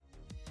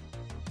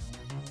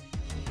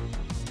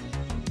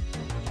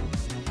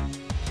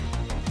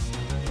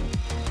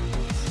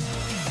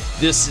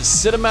This is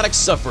Cinematic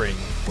Suffering,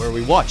 where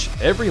we watch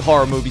every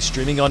horror movie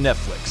streaming on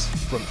Netflix,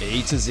 from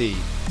A to Z,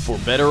 for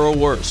better or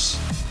worse.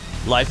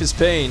 Life is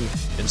pain,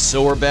 and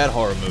so are bad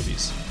horror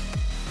movies.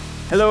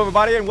 Hello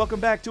everybody, and welcome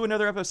back to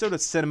another episode of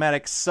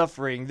Cinematic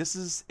Suffering. This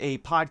is a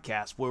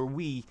podcast where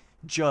we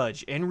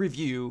judge and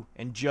review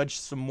and judge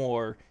some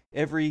more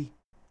every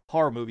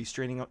horror movie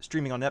streaming on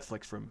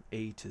Netflix from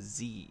A to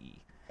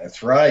Z.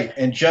 That's right,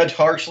 and judge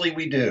harshly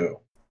we do.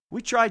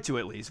 We try to,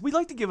 at least. We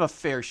like to give a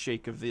fair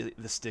shake of the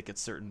stick at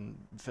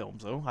certain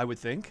films, though, I would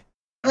think.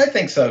 I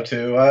think so,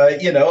 too.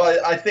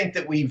 I think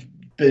that we've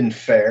been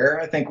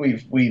fair. I think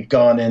we've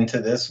gone into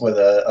this with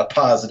a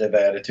positive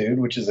attitude,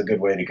 which is a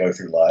good way to go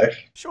through life.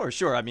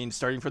 Sure. I mean,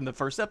 starting from the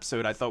first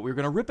episode, I thought we were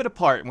going to rip it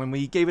apart when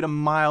we gave it a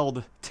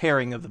mild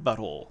tearing of the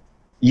butthole.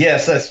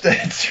 Yes,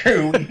 that's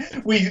true.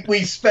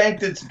 we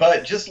spanked its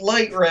butt just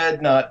light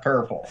red, not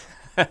purple.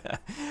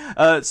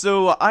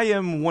 So I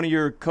am one of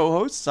your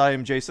co-hosts. I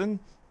am Jason.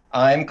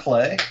 I'm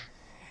Clay.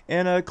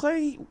 And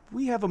Clay,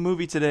 we have a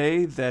movie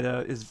today that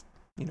is,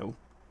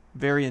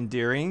 very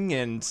endearing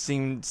and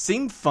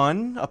seemed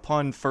fun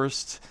upon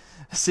first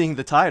seeing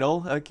the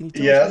title. Can you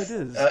tell us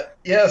what it is?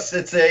 Yes,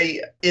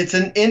 it's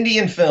an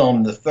Indian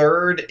film, the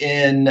third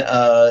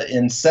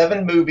in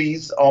 7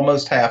 movies.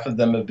 Almost half of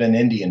them have been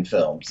Indian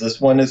films. This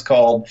one is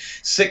called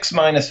 6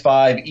 -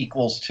 5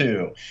 =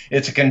 2.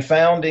 It's a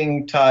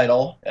confounding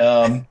title.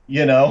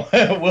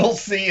 We'll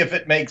see if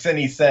it makes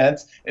any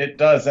sense. It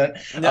doesn't.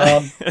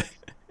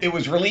 It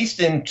was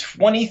released in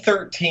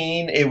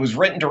 2013. It was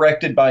written,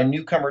 directed by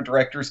newcomer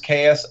directors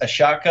K.S.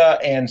 Ashaka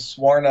and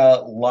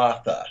Swarna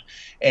Latha.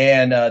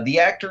 And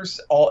the actors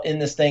all in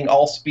this thing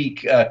all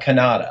speak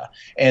Kannada.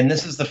 And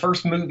this is the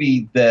first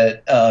movie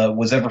that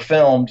was ever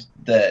filmed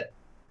that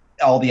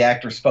all the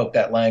actors spoke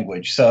that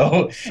language.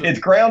 So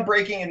it's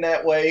groundbreaking in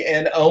that way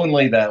and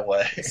only that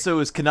way. So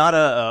is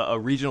Kannada a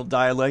regional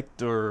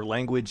dialect or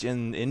language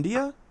in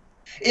India?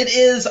 It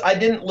is. I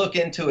didn't look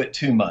into it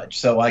too much,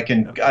 so I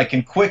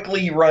can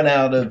quickly run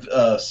out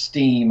of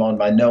steam on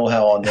my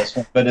know-how on this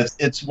one. But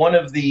it's one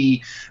of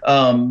the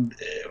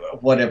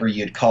whatever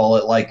you'd call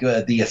it, like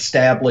the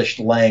established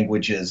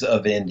languages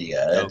of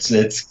India. Okay.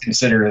 It's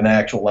considered an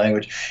actual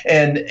language,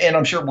 and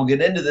I'm sure we'll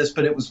get into this.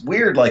 But it was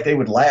weird, like they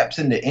would lapse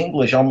into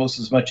English almost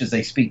as much as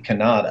they speak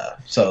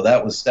Kannada. So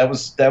that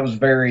was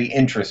very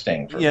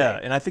interesting for me.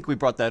 And I think we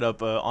brought that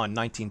up on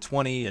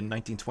 1920 and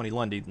 1920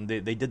 London.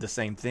 They did the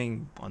same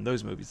thing on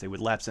those movies. They would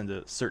lapse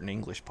into certain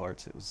English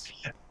parts. It was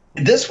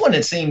this one,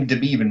 it seemed to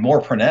be even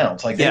more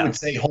pronounced. Like they would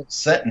say whole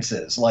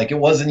sentences. Like it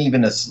wasn't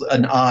even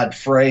an odd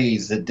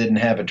phrase that didn't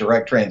have a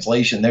direct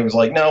translation. They was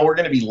like, no, we're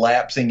going to be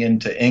lapsing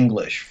into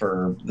English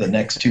for the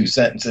next 2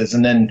 sentences,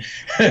 and then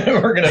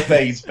we're going to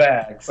phase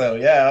back. So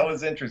yeah, it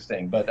was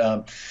interesting. But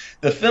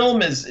the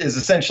film is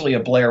essentially a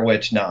Blair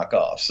Witch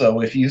knockoff.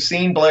 So if you've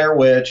seen Blair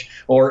Witch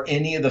or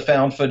any of the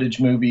found footage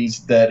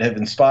movies that have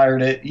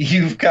inspired it,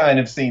 you've kind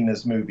of seen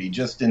this movie.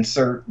 Just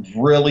insert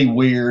really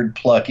weird,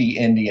 plucky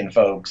Indian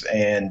folks,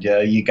 and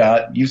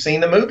you've seen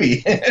the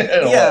movie.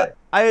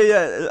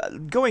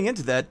 Going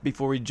into that,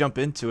 before we jump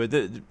into it,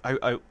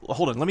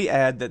 hold on. Let me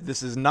add that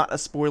this is not a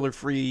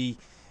spoiler-free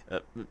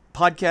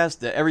podcast.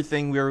 That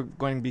everything we're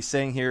going to be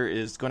saying here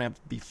is going to have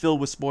to be filled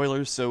with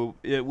spoilers. So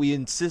we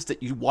insist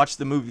that you watch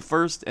the movie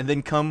first and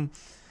then come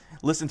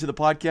listen to the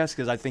podcast,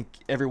 because I think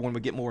everyone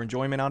would get more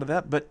enjoyment out of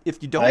that. But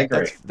if you don't,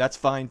 that's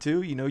fine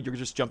too. You're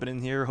just jumping in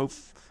here.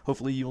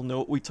 Hopefully you'll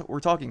know what we're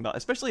talking about,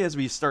 especially as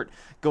we start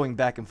going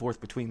back and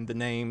forth between the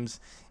names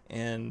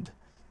and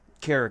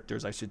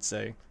characters, I should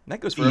say. And that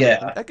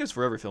goes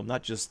for every film,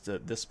 not just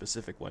this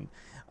specific one.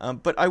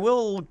 But I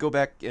will go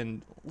back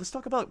and let's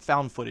talk about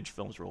found footage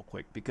films real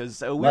quick,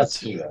 because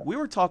we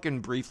were talking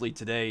briefly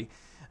today,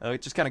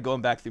 just kind of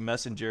going back through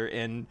Messenger,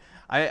 and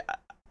I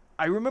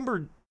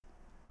remember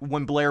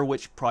when Blair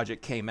Witch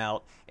Project came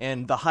out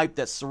and the hype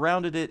that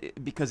surrounded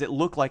it, because it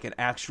looked like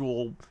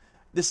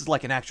this is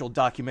like an actual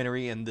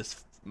documentary, and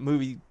this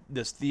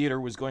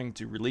theater was going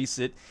to release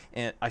it,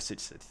 and I said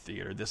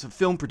theater, this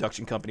film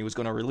production company was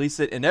going to release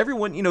it, and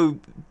everyone,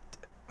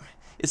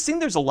 it seemed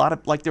there was a lot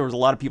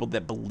of people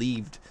that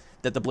believed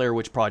that the Blair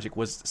Witch Project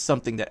was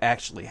something that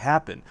actually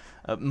happened.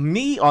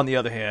 Me, on the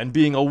other hand,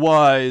 being a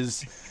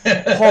wise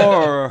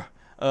horror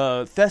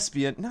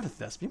thespian, not a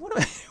thespian, what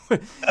am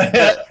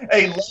I?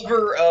 A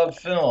lover of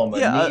film,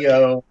 a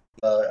neo.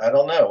 I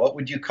don't know. What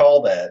would you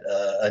call that?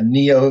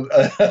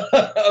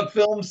 A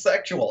film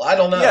sexual. I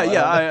don't know.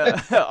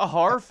 A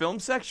horror film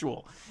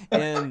sexual.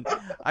 And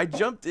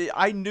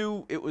I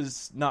knew it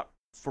was not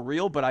for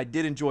real, but I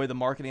did enjoy the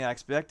marketing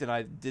aspect, and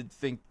I did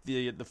think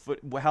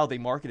how they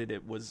marketed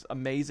it was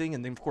amazing.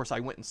 And then, of course,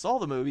 I went and saw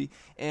the movie,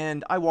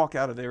 and I walk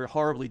out of there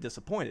horribly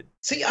disappointed.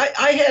 See,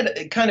 I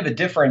had kind of a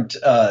different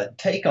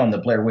take on the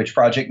Blair Witch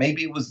Project.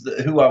 Maybe it was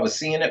who I was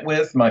seeing it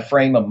with, my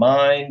frame of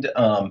mind.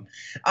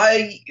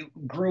 I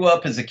grew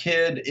up as a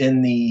kid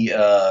in the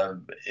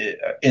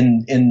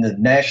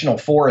National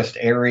Forest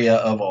area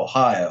of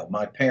Ohio.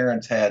 My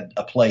parents had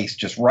a place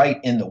just right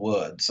in the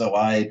woods, so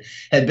I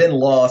had been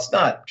lost,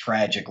 not trapped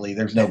tragically.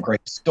 There's no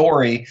great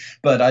story,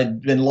 but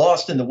I'd been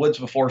lost in the woods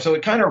before, so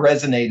it kind of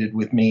resonated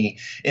with me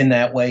in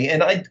that way.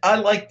 And I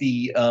like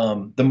the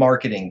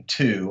marketing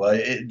too.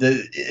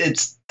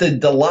 It's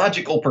the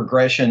logical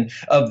progression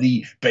of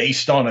the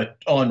based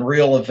on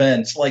real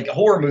events. Like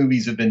horror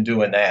movies have been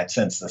doing that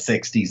since the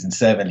 60s and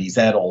 70s.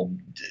 That old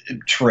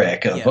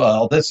trick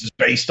of this is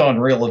based on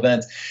real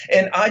events.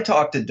 And I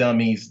talked to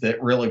dummies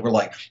that really were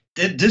like,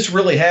 did this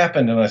really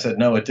happen? And I said,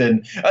 no, it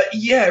didn't.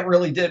 Yeah, it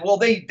really did. Well,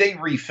 they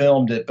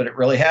refilmed it, but it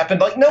really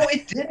happened. Like, no,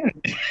 it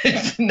didn't.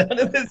 None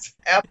of this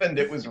happened.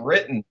 It was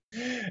written.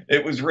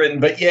 It was written.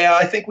 But yeah,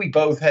 I think we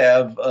both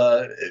have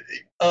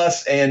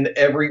us and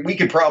we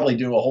could probably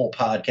do a whole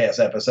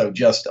podcast episode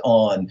just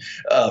on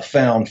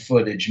found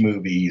footage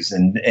movies.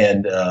 And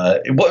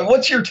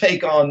what's your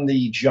take on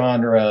the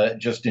genre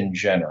just in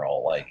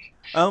general? Like,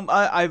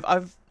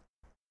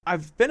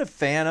 I've been a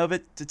fan of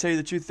it, to tell you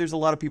the truth. There's a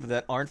lot of people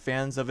that aren't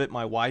fans of it.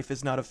 My wife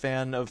is not a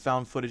fan of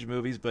found footage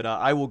movies, but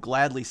I will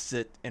gladly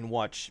sit and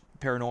watch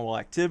Paranormal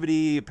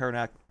Activity,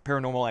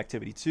 Paranormal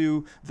Activity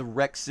 2, the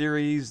Rec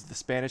series, the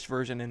Spanish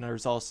version, and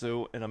there's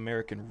also an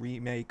American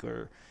remake.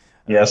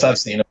 Yes, I've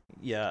seen it.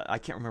 Yeah, I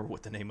can't remember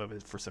what the name of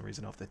it for some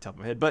reason off the top of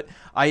my head, but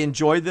I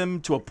enjoy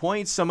them to a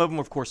point. Some of them,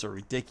 of course, are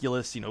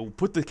ridiculous.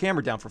 Put the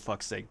camera down for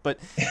fuck's sake. But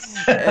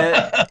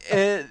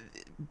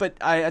But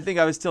I think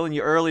I was telling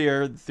you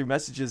earlier through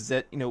messages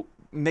that,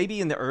 maybe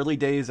in the early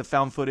days of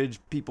found footage,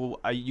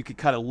 you could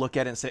kind of look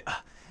at it and say,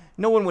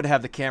 no one would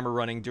have the camera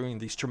running during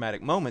these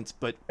traumatic moments.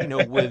 But,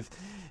 with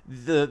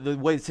the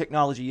way the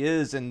technology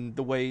is and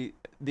the way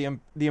the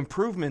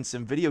improvements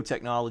in video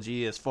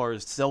technology as far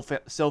as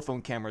cell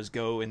phone cameras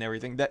go and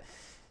everything, that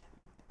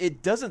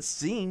it doesn't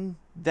seem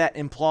that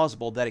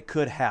implausible that it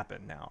could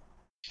happen now.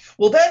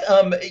 Well, that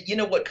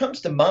what comes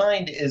to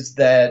mind is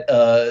that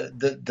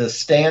the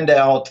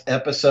standout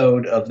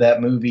episode of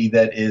that movie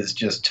that is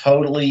just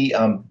totally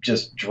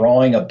just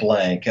drawing a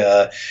blank.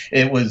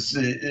 It was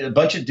a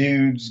bunch of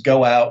dudes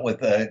go out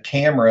with a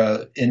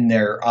camera in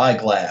their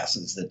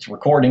eyeglasses that's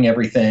recording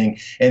everything,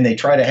 and they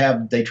try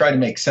to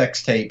make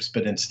sex tapes,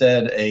 but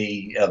instead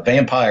a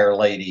vampire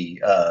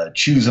lady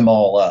chews them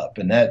all up,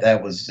 and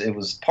it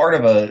was part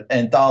of an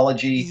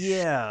anthology.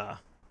 Yeah.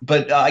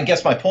 But I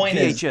guess my point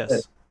VHS.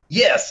 is.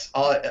 Yes,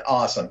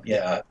 awesome.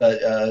 Yeah,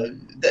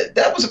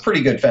 that was a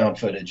pretty good found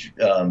footage,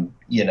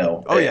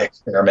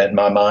 experiment in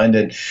my mind.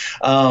 And,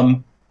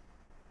 like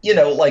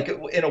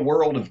in a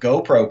world of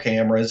GoPro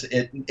cameras,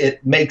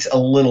 it makes a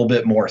little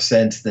bit more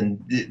sense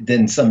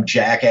than some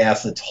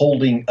jackass that's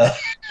holding a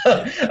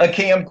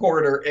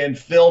camcorder and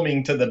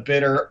filming to the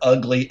bitter,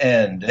 ugly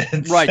end.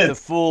 The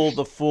full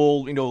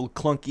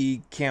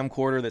clunky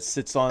camcorder that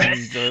sits on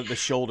the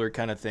shoulder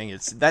kind of thing.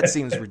 That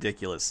seems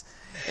ridiculous.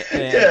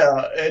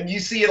 And you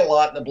see it a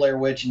lot in the Blair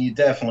Witch, and you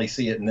definitely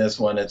see it in this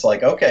one. It's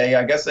like, okay,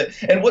 I guess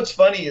and what's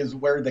funny is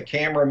where the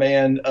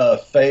cameraman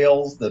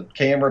fails, the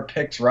camera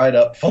picks right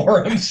up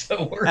for him.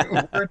 So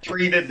we're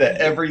treated to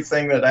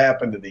everything that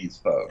happened to these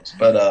folks.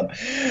 But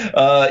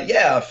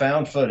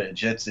found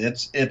footage.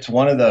 It's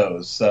one of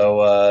those.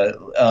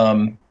 So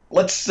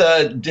let's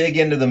dig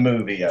into the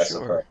movie, I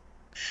suppose.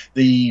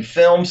 The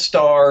film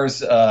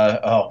stars,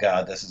 oh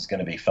God, this is going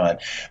to be fun.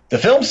 The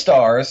film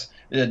stars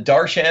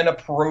Darshan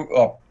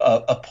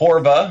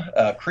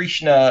Apurva,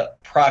 Krishna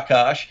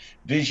Prakash,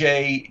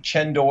 Vijay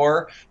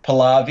Chendor,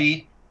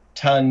 Pallavi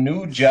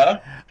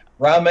Tanuja,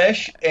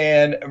 Ramesh,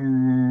 and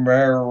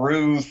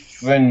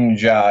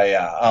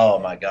Maruthanjaya. Oh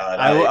my God!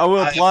 I will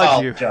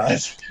applaud you. Good job.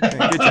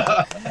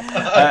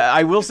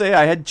 I will say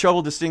I had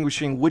trouble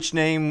distinguishing which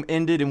name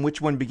ended and which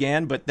one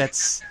began, but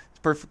that's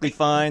perfectly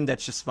fine.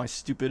 That's just my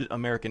stupid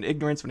American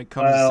ignorance when it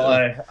comes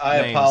to I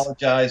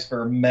apologize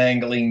for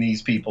mangling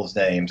these people's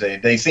names.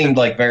 They seemed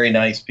like very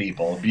nice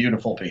people,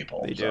 beautiful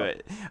people. They do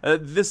it.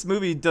 This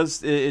movie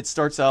it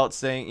starts out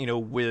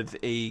saying, with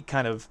a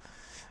kind of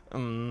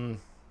a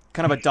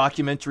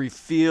documentary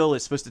feel.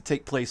 It's supposed to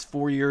take place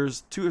 3 or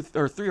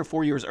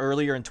 4 years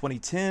earlier in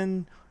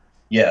 2010.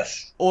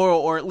 Yes.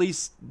 Or at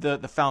least the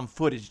found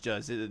footage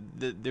does.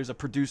 There's a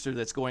producer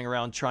that's going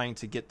around trying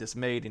to get this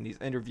made, and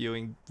he's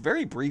interviewing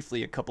very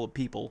briefly a couple of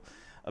people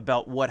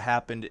about what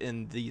happened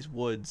in these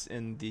woods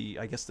in the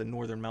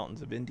northern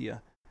mountains of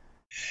India.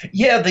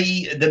 Yeah,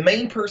 the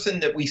main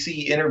person that we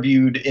see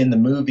interviewed in the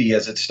movie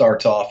as it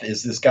starts off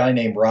is this guy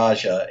named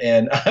Raja,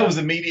 and I was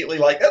immediately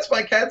like, "That's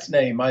my cat's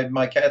name.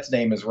 My cat's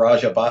name is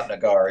Raja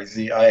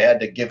Bhatnagar." I had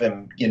to give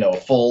him, a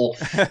full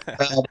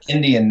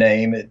Indian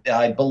name.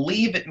 I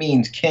believe it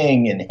means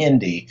king in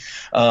Hindi.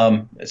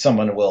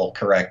 Someone will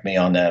correct me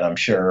on that, I'm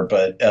sure.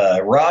 But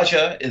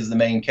Raja is the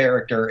main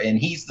character, and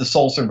he's the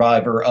sole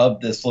survivor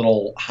of this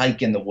little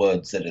hike in the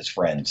woods that his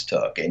friends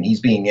took, and he's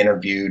being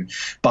interviewed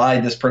by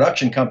this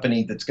production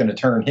company that's going to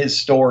turn his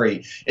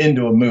story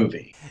into a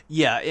movie.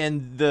 Yeah,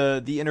 and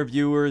the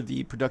interviewer,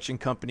 the production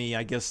company,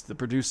 I guess the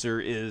producer,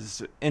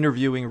 is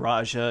interviewing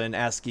Raja and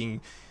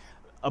asking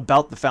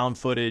about the found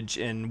footage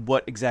and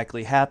what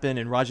exactly happened,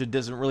 and Raja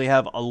doesn't really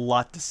have a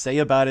lot to say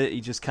about it.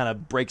 He just kind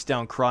of breaks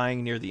down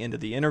crying near the end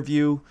of the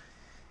interview.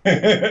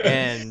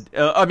 And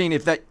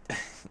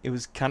It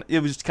was kind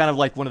of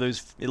like one of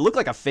those. It looked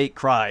like a fake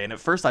cry, and at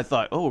first I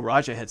thought, oh,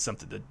 Raja had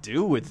something to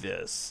do with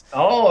this.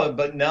 Oh,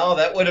 but no,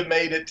 that would have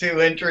made it too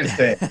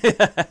interesting.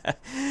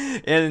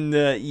 And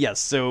yes,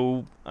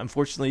 so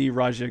unfortunately,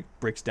 Raja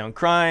breaks down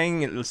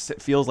crying. It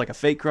feels like a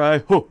fake cry.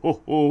 Ho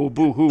ho ho,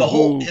 boo hoo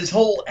hoo. His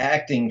whole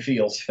acting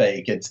feels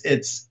fake.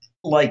 It's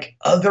like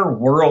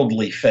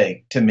otherworldly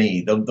fake to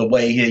me. The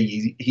way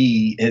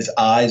his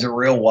eyes are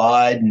real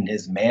wide and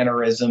his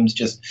mannerisms,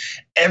 just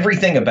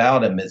everything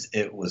about him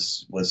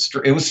was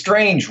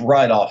strange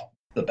right off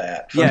the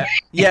bat.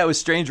 Yeah, it was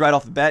strange right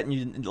off the bat,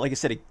 and like I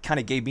said, it kind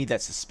of gave me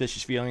that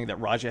suspicious feeling that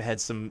Raja had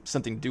something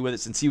to do with it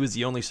since he was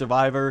the only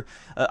survivor.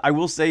 I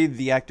will say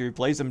the actor who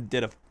plays him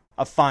did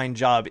a fine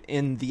job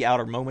in the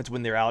outer moments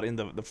when they're out in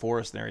the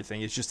forest and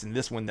everything. It's just in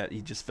this one that he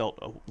just felt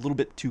a little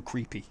bit too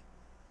creepy.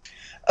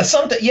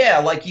 Something, yeah,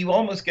 like you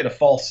almost get a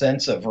false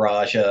sense of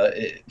Raja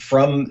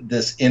from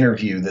this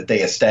interview that they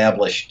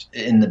established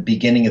in the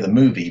beginning of the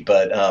movie.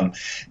 But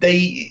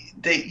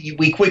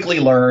we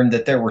quickly learned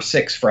that there were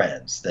 6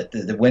 friends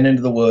that went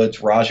into the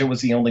woods. Raja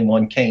was the only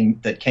one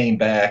that came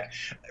back.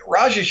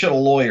 Raja should have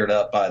lawyered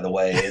up, by the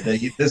way.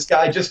 This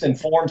guy just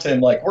informs him,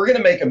 like, we're going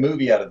to make a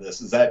movie out of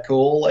this. Is that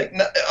cool? Like,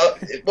 no,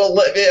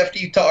 well, after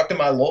you talk to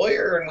my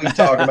lawyer and we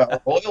talk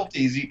about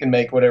royalties, you can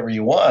make whatever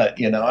you want.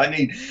 You know, I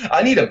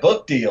need a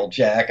book deal,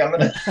 Jack. I'm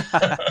going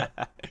to.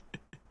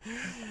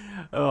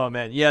 Oh,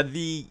 man. Yeah,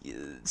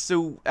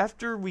 so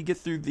after we get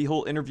through the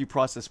whole interview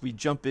process, we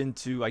jump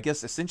into, I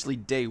guess, essentially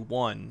day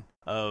one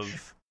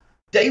of...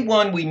 Day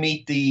one, we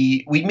meet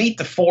the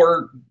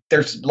 4.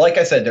 There's, like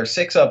I said, there's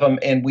 6 of them,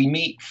 and we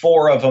meet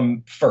 4 of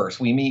them first.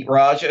 We meet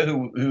Raja,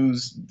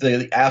 who's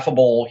the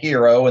affable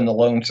hero and the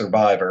lone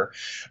survivor.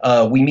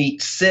 We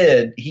meet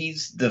Sid.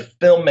 He's the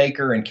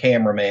filmmaker and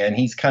cameraman.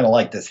 He's kind of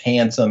like this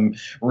handsome,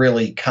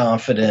 really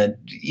confident.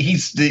 He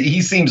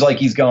seems like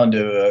he's gone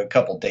to a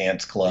couple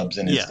dance clubs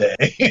in his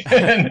day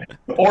and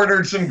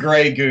ordered some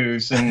Grey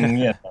Goose, and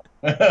you know.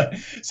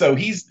 So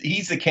he's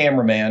the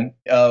cameraman.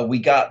 We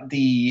got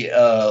the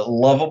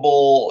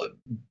lovable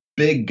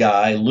big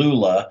guy,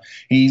 Lula.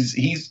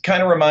 He's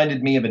kind of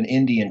reminded me of an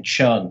Indian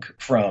chunk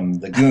from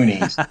the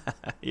Goonies.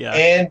 Yeah.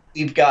 And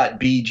we've got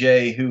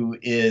BJ, who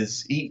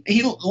is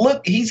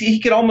he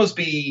could almost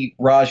be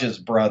Raja's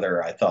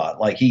brother. I thought,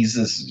 like, he's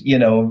this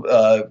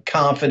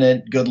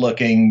confident, good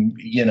looking,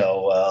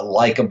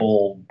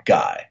 likable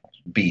guy,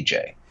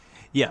 BJ.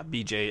 Yeah,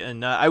 BJ,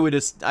 and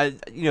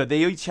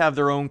they each have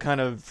their own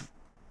kind of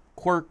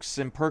quirks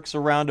and perks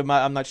around them.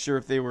 I'm not sure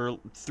if they were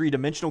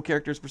 3-dimensional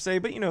characters per se,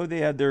 but they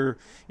had their,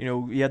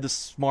 you had the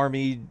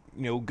smarmy,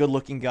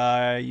 good-looking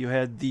guy. You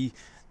had the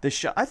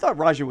shy. I thought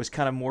Raja was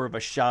kind of more of a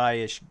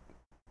shy-ish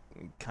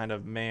kind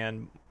of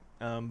man,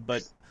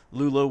 but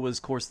Lula was,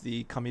 of course,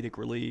 the comedic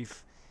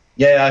relief.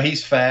 Yeah,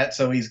 he's fat,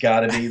 so he's got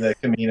to be the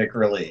comedic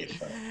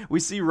relief. We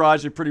see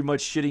Raja pretty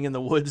much shitting in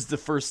the woods the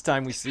first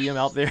time we see him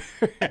out there.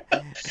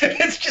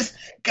 It's just,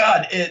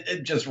 God,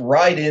 it just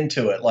right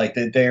into it. Like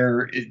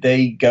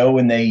they go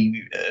and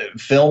they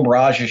film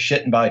Raja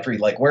shitting by a tree.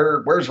 Like,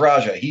 where's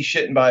Raja? He's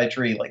shitting by a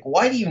tree. Like,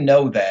 why do you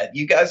know that?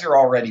 You guys are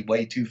already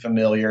way too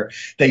familiar.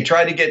 They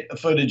try to get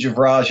footage of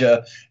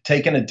Raja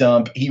taking a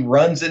dump. He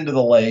runs into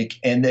the lake,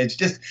 and it's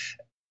just...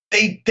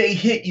 They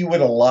hit you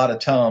with a lot of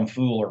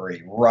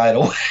tomfoolery right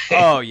away.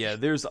 Oh yeah,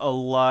 there's a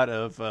lot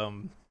of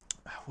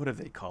what do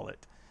they call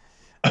it?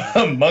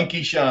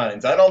 Monkey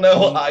shines. I don't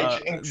know.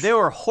 They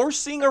were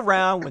horsing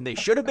around when they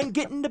should have been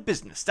getting to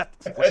business.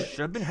 That's what should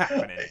have been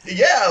happening.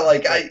 Yeah,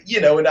 like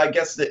and I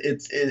guess that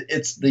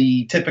it's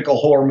the typical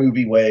horror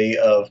movie way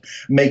of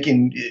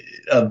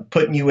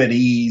putting you at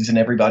ease and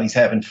everybody's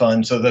having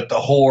fun so that the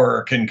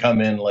horror can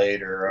come in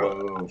later.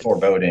 Oh,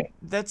 foreboding.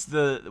 It's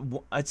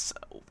the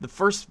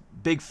first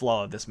big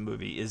flaw of this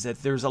movie is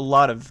that there's a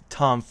lot of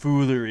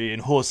tomfoolery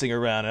and horsing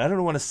around. And I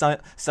don't want to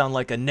sound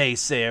like a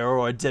naysayer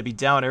or a Debbie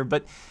Downer,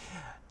 but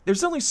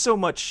there's only so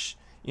much,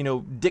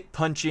 dick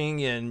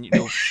punching and,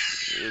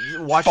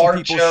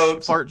 watching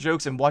fart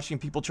jokes and watching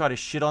people try to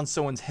shit on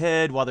someone's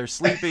head while they're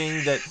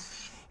sleeping that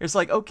it's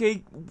like,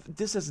 okay,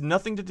 this has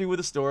nothing to do with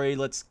the story.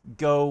 Let's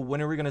go.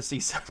 When are we going to see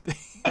something?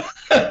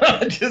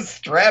 Just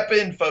strap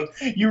in, folks.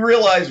 You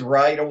realize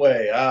right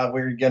away,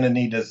 we're going to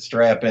need to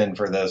strap in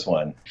for this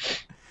one.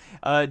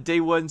 Day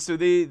one, so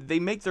they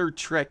make their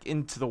trek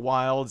into the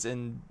wilds,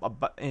 and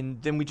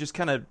then we just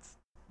kind of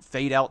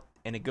fade out,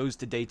 and it goes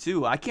to day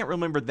 2. I can't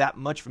remember that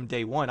much from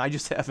day 1. I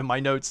just have in my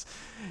notes,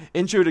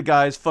 intro to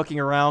guys fucking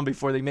around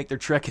before they make their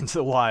trek into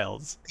the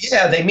wilds.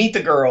 Yeah, they meet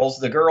the girls.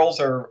 The girls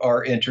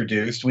are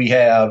introduced. We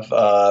have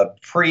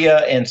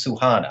Priya and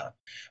Suhana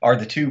are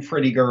the 2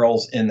 pretty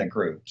girls in the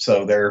group.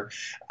 So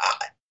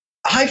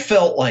I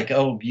felt like,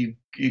 oh, you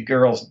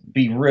girls,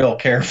 be real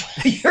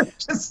careful.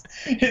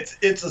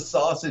 It's a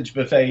sausage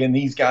buffet, and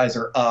these guys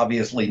are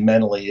obviously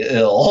mentally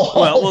ill.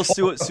 well,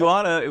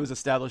 Suhana, it was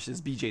established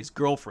as BJ's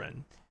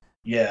girlfriend.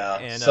 Yeah,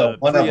 and, so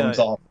one Priya, of them's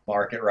off the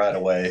market right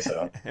away.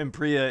 So and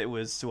Priya, it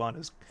was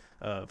Suhana's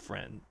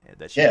friend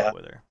that she got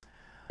with her.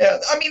 Yeah,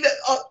 I mean,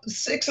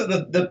 six of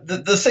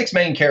the six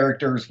main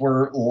characters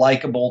were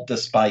likable,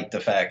 despite the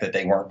fact that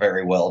they weren't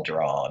very well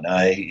drawn.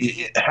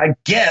 I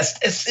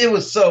guess it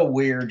was so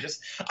weird.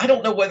 Just I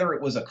don't know whether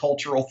it was a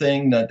cultural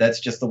thing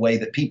that's just the way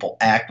that people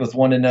act with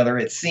one another.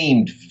 It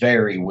seemed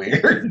very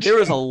weird. There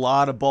was a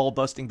lot of ball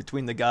busting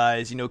between the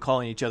guys,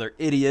 calling each other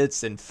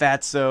idiots and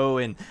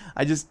fatso, and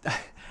I just,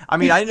 I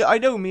mean, I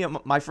know me and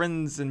my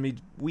friends and me,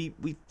 we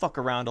fuck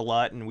around a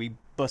lot and we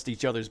bust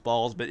each other's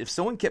balls, but if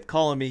someone kept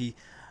calling me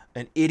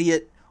an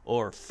idiot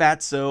or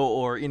fatso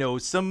or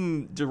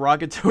some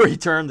derogatory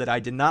term that I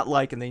did not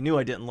like and they knew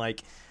I didn't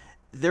like,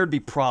 there'd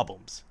be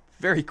problems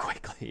very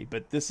quickly.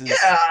 But this is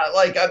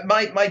like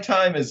my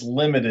time is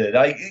limited.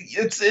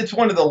 It's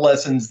one of the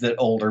lessons that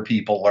older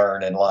people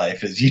learn in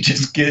life is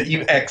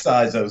you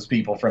excise those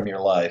people from your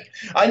life.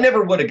 I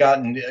never would have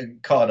gotten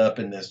caught up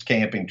in this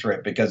camping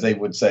trip because they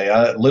would say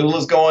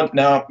Lula's going.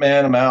 No,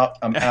 man, I'm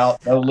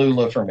out. No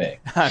Lula for me.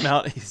 I'm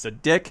out. He's a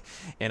dick,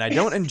 and I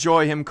don't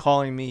enjoy him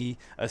calling me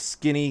a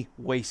skinny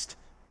waste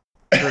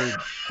turd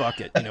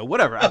bucket,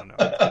 whatever. I don't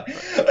know.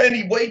 And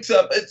he wakes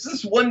up. It's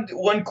this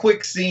one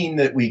quick scene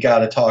that we got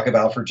to talk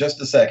about for just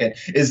a second.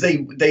 Is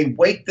they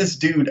wake this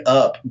dude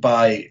up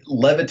by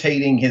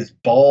levitating his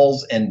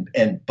balls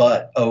and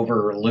butt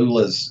over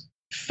Lula's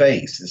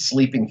face, his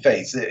sleeping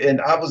face,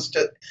 and I was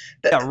just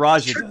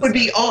Raja would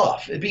be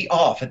off. It'd be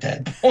off at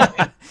that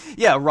point.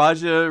 Yeah,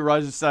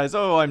 Raja says,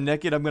 "Oh, I'm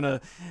naked. I'm gonna."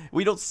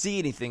 We don't see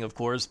anything, of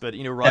course, but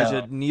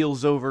Raja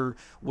kneels over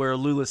where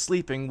Lula's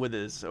sleeping with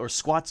or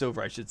squats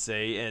over, I should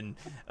say, and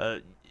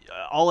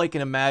all I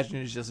can imagine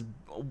is just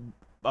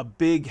a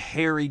big,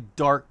 hairy,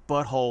 dark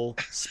butthole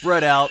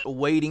spread out,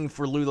 waiting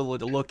for Lula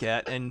to look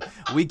at, and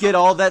we get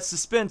all that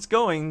suspense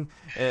going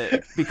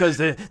because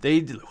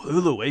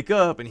Lula wake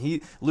up,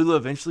 and Lula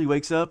eventually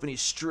wakes up, and he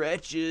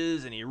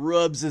stretches, and he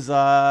rubs his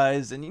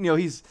eyes, and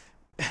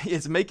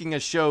it's making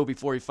a show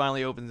before he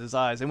finally opens his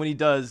eyes, and when he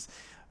does,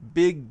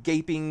 big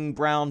gaping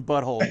brown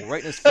butthole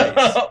right in his face.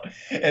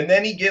 And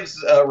then he gives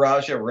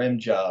Raj a rim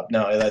job.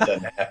 No, that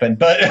doesn't happen.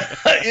 But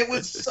it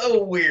was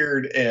so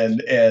weird.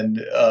 And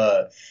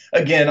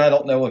again, I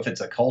don't know if it's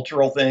a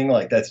cultural thing.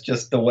 Like that's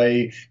just the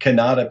way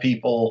Kannada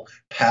people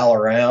pal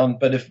around.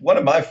 But if one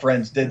of my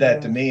friends did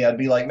that to me, I'd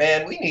be like,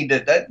 man, we need to,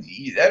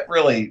 that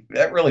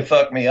really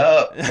fucked me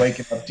up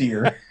waking up to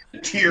your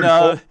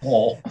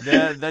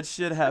that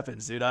shit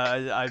happens, dude.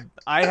 I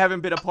haven't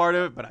been a part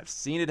of it, but I've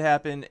seen it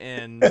happen,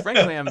 and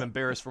frankly, I'm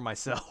embarrassed for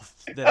myself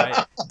that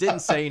I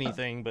didn't say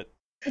anything. But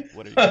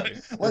what are you gonna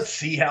do? Let's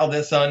see how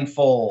this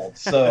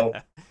unfolds. So,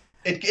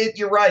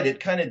 you're right.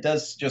 It kind of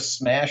does just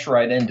smash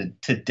right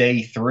into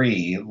day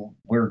 3.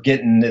 We're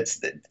getting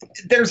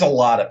there's a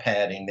lot of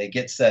padding. They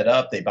get set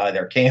up. They buy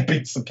their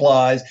camping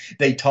supplies.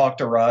 They talk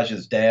to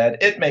Raj's dad.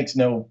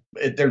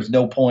 There's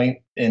no point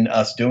in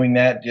us doing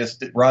that.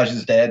 Just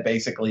Raj's dad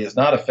basically is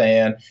not a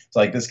fan. It's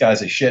like, this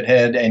guy's a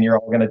shithead and you're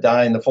all going to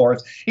die in the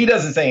forest. He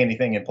doesn't say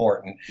anything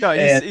important. No,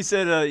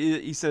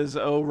 he says,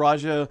 "Oh,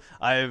 Raja,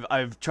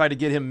 I've tried to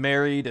get him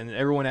married," and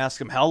everyone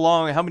asks him,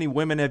 how many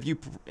women have you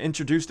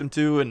introduced him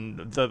to?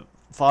 And the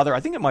father, I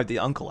think it might be the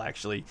uncle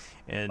actually.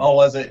 And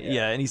was it?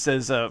 Yeah, and he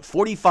says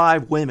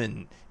 45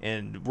 women,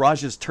 and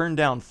Raja's turned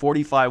down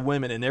 45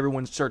 women, and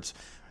everyone starts,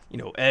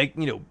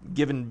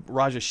 giving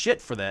Raja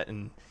shit for that,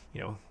 and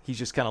he's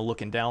just kind of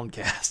looking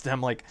downcast.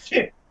 I'm like,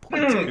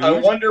 I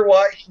wonder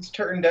why he's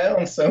turned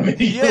down so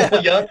many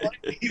young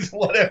ladies.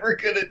 Whatever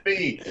could it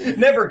be?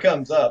 Never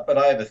comes up, but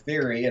I have a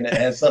theory, and it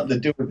has something to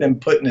do with him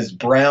putting his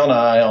brown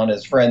eye on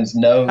his friend's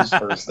nose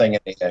first thing in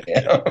the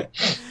day.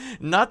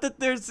 Not that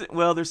there's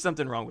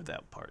something wrong with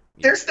that part.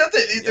 There's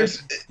nothing.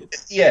 There's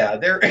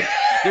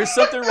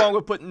something wrong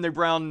with putting their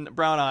brown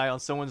eye on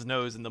someone's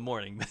nose in the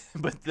morning,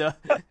 but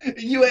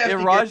you have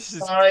to get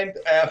signed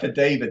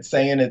affidavit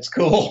saying it's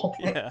cool.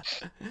 Yeah.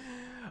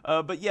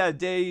 But yeah,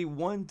 day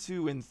 1,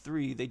 2, and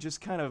 3, they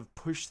just kind of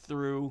push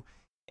through,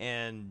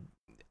 and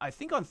I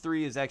think on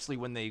 3 is actually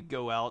when they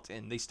go out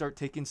and they start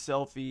taking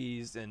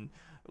selfies, and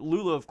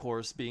Lula, of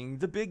course, being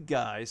the big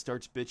guy,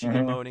 starts bitching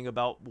and moaning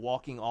about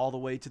walking all the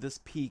way to this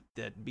peak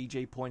that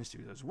BJ points to.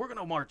 He says, we're going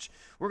to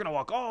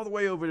walk all the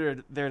way over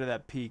there to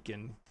that peak,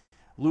 and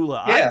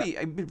Lula,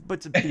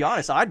 but to be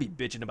honest, I'd be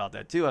bitching about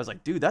that too. I was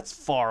like, dude, that's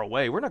far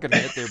away. We're not going to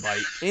get there by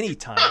any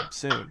time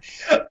soon.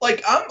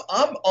 Like,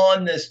 I'm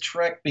on this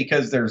trek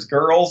because there's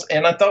girls,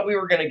 and I thought we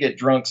were going to get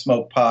drunk,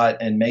 smoke pot,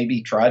 and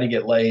maybe try to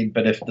get laid.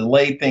 But if the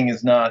laid thing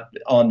is not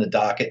on the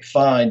docket,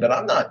 fine. But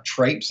I'm not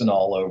traipsing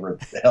all over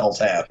Hell's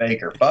Half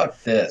Acre.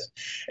 Fuck this.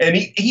 And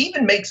he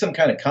even makes some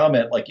kind of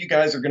comment like, you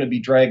guys are going to be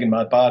dragging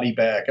my body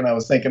back. And I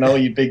was thinking, oh,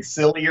 you big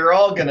silly, you're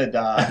all going to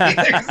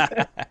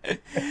die.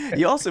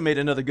 He also made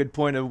another good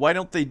point of, why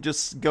don't they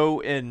just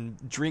go and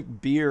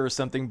drink beer or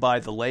something by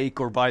the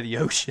lake or by the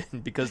ocean,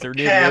 because they're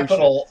near the ocean.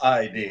 Capital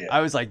idea. I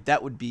was like,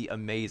 that would be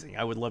amazing.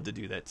 I would love to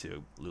do that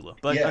too, Lula.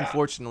 But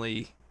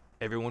unfortunately,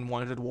 everyone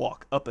wanted to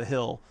walk up a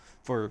hill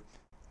for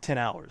 10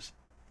 hours.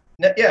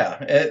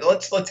 Yeah,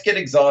 let's get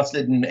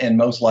exhausted and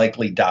most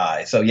likely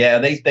die. So yeah,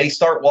 they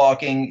start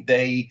walking.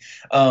 They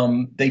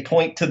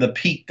point to the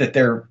peak that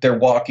they're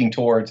walking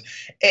towards,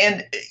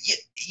 and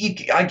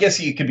I guess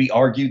you could be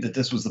argued that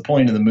this was the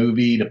point of the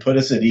movie to put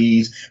us at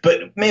ease.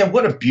 But man,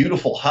 what a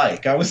beautiful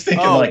hike! I was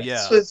thinking Oh like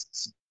this yeah.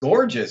 was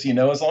gorgeous.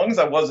 As long as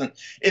I wasn't,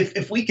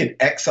 if we could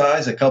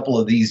excise a couple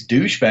of these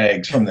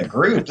douchebags from the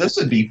group, this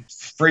would be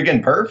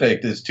friggin'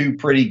 perfect. There's two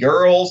pretty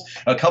girls.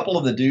 A couple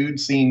of the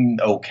dudes seem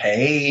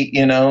okay.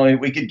 If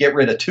we could get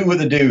rid of two of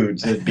the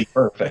dudes, it'd be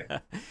perfect.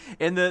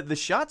 And the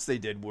shots they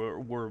did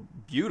were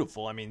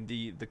beautiful. I mean,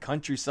 the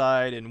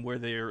countryside and where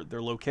their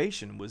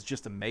location was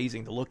just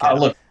amazing to look I at.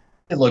 look,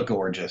 it looked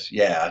gorgeous.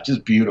 Yeah,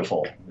 just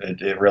beautiful.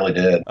 It really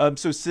did.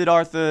 So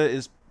Siddhartha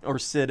is, or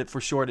Sid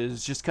for short,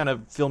 is just kind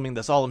of filming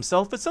this all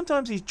himself, but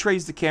sometimes he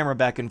trades the camera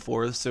back and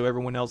forth so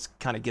everyone else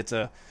kind of gets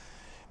a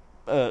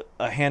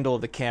handle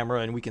of the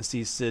camera, and we can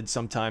see Sid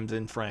sometimes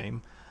in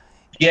frame.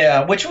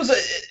 Yeah, which was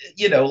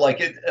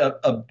like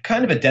a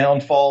kind of a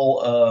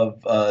downfall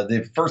of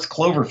the first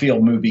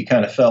Cloverfield movie.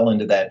 Kind of fell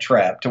into that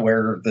trap to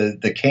where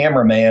the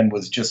cameraman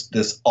was just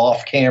this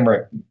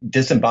off-camera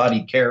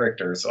disembodied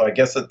character. So I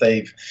guess that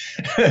they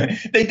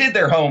did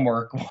their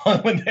homework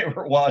when they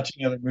were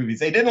watching other movies.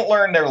 They didn't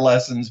learn their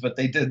lessons, but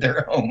they did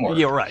their Yeah,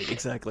 homework. right,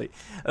 exactly.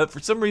 For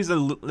some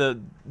reason,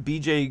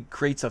 BJ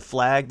creates a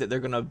flag that they're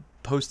gonna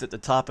post at the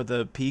top of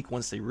the peak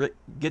once they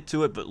get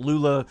to it, but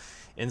Lula,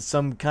 in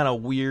some kind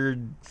of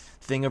weird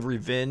thing of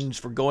revenge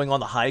for going on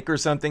the hike or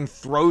something,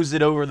 throws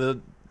it over the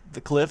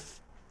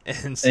cliff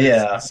and says,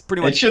 Yeah, it's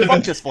pretty it much should have fuck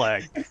been this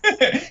flag.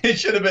 it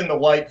should have been the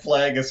white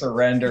flag of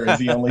surrender is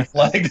the only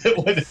flag that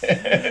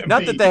would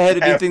Not that be that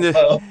had anything to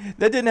apropos.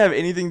 that didn't have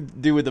anything to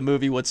do with the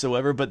movie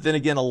whatsoever. But then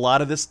again, a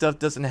lot of this stuff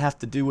doesn't have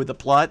to do with the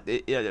plot.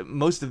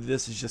 Most of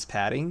this is just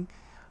padding.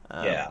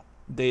 Um, Yeah,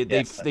 they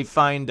yeah. they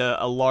find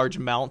a large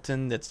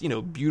mountain that's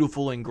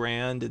beautiful and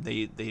grand, and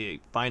they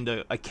find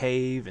a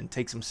cave and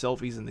take some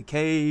selfies in the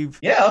cave.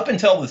 Yeah, up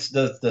until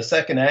the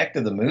second act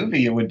of the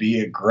movie, it would be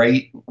a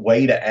great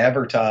way to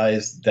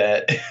advertise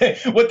that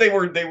what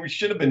they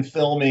should have been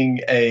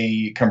filming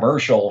a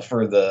commercial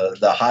for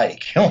the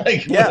hike.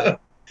 Like, Yeah,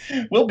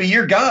 we'll be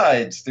your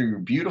guides through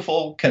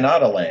beautiful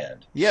Kannada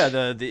land. yeah.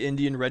 The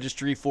Indian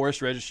Registry,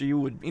 Forest Registry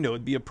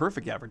would be a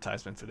perfect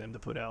advertisement for them to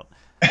put out.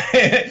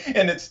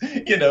 And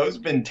it's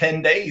been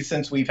 10 days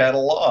since we've had a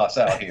loss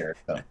out here.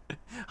 So.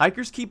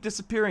 Hikers keep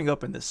disappearing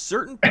up in this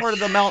certain part of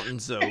the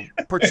mountains, though,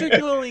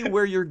 particularly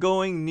where you're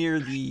going near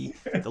the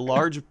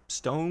large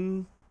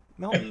stone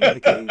mountain, the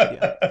cave.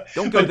 Yeah,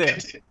 don't go there.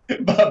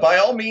 But by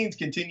all means,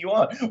 continue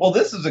on. Well,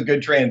 this is a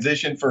good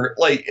transition for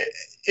like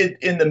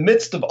in the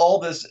midst of all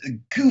this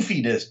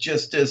goofiness,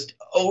 just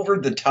over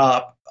the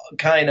top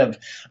kind of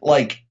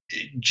like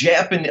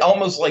Japan,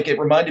 almost like it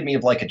reminded me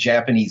of like a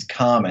Japanese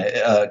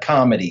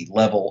comedy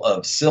level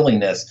of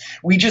silliness.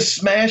 We just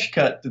smash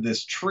cut to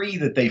this tree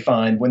that they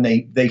find when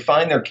they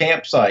find their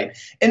campsite,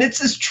 and it's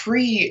this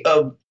tree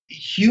of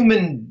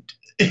human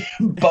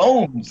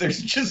bones.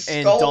 There's just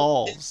And skulls in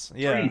dolls. the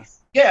Yeah. tree.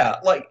 Yeah,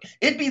 like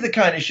it'd be the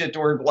kind of shit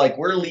where like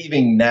we're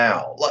leaving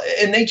now,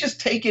 and they just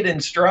take it in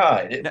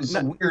stride. It was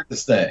the Not,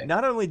 weirdest thing.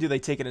 not only do they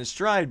take it in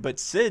stride, but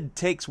Sid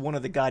takes one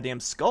of the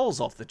goddamn skulls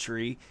off the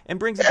tree and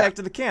brings it Yeah, back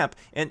to the camp.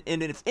 And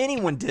if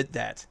anyone did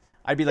that,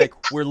 I'd be like,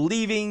 we're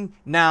leaving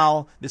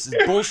now. This is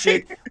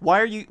bullshit.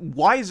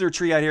 Why is there a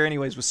tree out here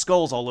anyways with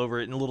skulls all over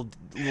it and little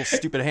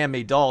stupid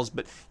handmade dolls?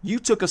 But you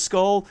took a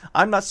skull.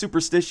 I'm not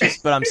superstitious,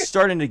 but I'm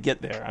starting to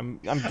get there. I'm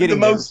the getting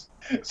there. most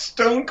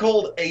stone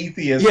cold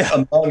atheist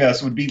Yeah. among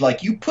us would be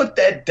like, you put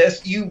that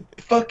you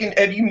fucking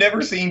have you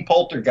never seen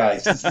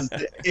Poltergeist? This is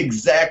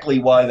exactly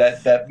why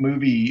that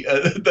movie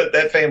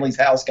that family's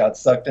house got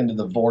sucked into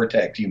the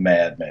vortex. You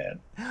madman.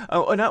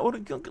 Oh,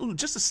 and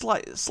just a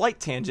slight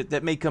tangent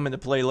that may come into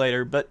play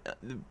later, but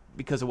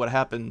because of what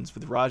happens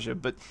with Raja.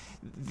 But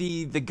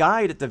the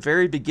guide at the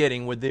very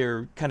beginning, when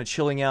they're kind of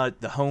chilling out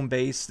at the home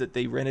base that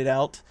they rented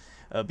out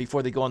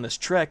before they go on this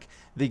trek,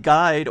 the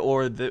guide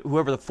or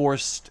whoever the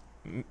forest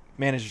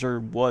manager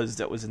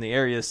that was in the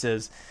area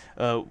says,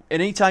 "At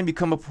any time you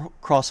come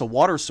across a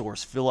water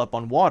source, fill up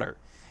on water."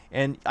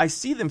 And I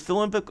see them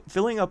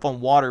filling up on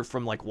water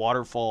from like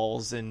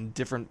waterfalls and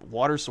different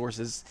water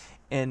sources.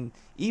 And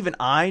even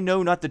I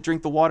know not to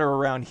drink the water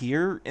around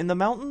here in the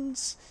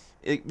mountains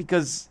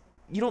because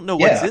you don't know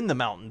what's Yeah. in the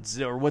mountains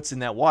or what's in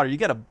that water. You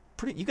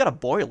gotta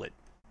boil it.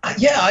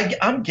 Yeah,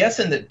 I'm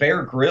guessing that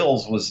Bear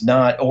Grylls was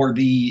not, or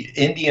the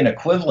Indian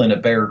equivalent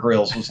of Bear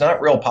Grylls was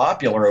not real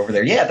popular over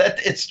there. Yeah, that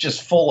it's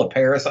just full of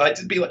parasites.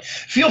 It'd be like,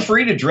 feel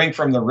free to drink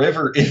from the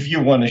river if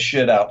you want to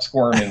shit out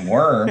squirming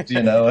worms,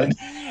 and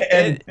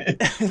And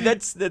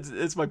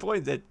that's my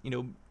point that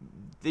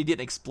they didn't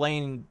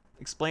explain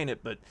it,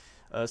 but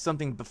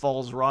something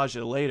befalls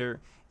Raja later.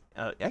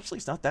 Actually,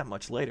 it's not that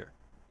much later.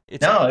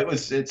 It's no,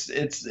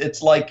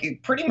 it's like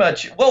pretty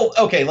much. Well,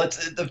 okay,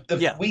 let's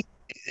yeah.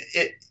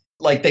 it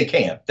like they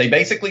camp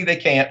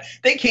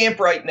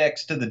right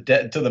next to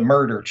the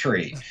murder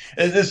tree.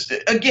 And this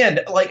again,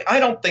 like I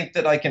don't think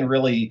that I can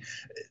really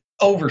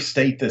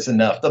overstate this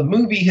enough. The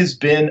movie has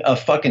been a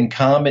fucking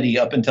comedy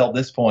up until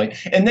this point,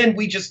 and then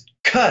we just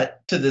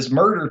cut to this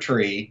murder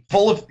tree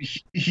full of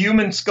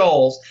human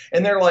skulls,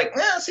 and they're like,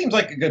 it seems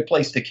like a good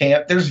place to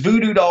camp. There's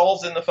voodoo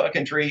dolls in the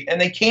fucking tree,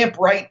 and they camp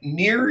right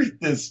near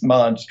this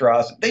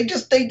monstrosity.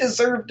 They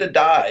deserve to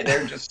die.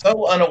 They're just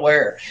so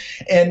unaware.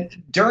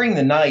 And during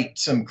the night,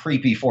 some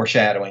creepy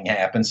foreshadowing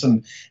happens,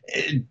 some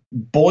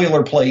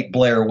boilerplate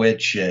Blair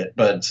Witch shit,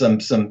 but some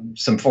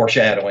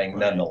foreshadowing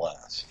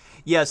nonetheless.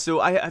 Yeah, so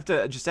I have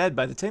to just add,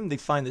 by the time they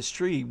find this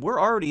tree, we're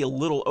already a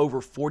little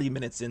over 40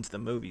 minutes into the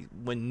movie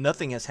when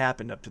nothing has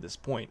happened up to this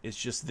point. It's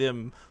just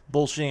them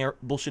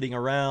bullshitting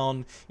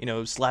around,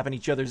 slapping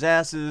each other's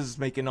asses,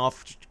 making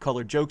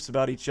off-color jokes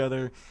about each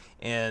other.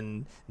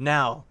 And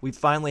now we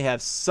finally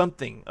have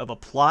something of a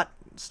plot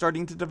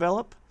starting to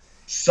develop.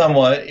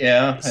 Somewhat,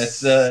 yeah.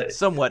 It's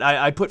somewhat.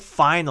 I put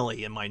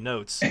finally in my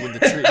notes when the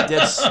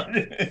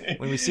tree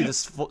when we see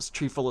this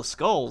tree full of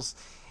skulls.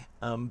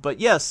 But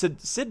yeah,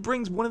 Sid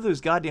brings one of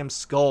those goddamn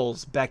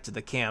skulls back to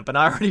the camp, and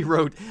I already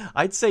wrote,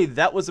 I'd say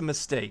that was a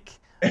mistake.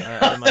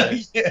 Yeah,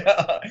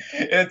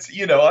 it's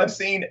I've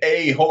seen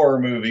a horror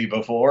movie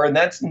before, and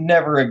that's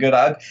never a good.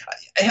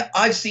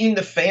 I've seen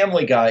the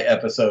Family Guy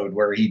episode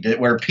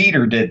where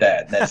Peter did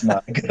that, and that's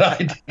not a good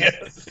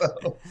idea.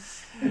 So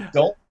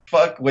don't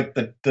fuck with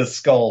the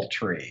skull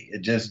tree.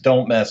 It just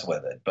don't mess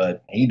with it.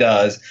 But he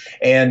does,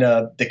 and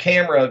the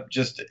camera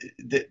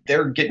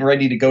they're getting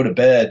ready to go to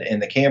bed, and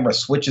the camera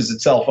switches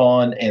itself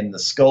on, and the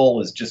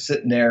skull is just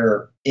sitting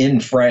there in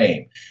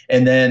frame,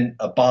 and then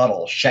a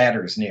bottle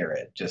shatters near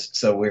it. Just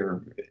so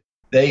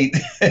the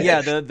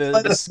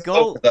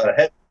skull. The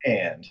head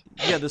hand.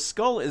 Yeah, the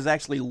skull is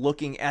actually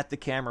looking at the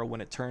camera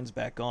when it turns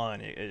back on.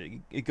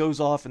 It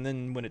goes off, and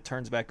then when it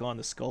turns back on,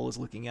 the skull is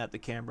looking at the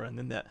camera, and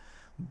then that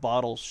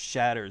bottle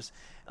shatters.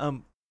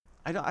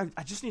 I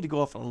just need to go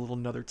off on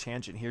another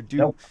tangent here.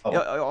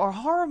 Are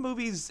horror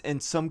movies in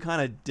some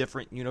kind of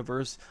different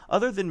universe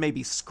other than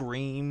maybe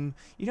Scream?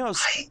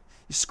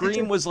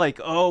 Scream was like,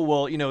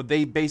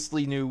 they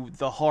basically knew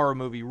the horror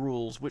movie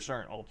rules, which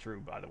aren't all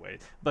true, by the way.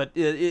 But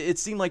it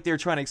seemed like they were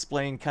trying to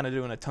explain, kind of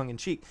doing a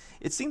tongue-in-cheek.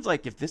 It seems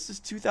like if this is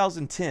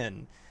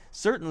 2010,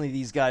 certainly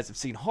these guys have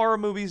seen horror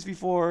movies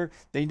before.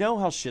 They know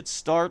how shit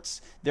starts.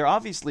 They're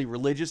obviously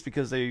religious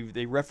because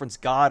they reference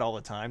God all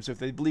the time. So if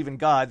they believe in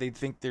God, they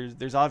think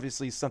there's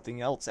obviously something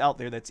else out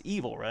there that's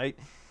evil, right?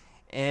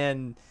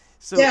 And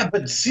so, yeah,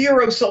 but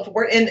zero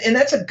self-aware, and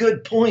that's a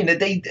good point.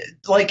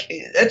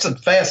 That's a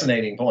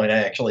fascinating point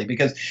actually,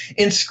 because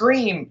in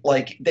Scream,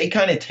 they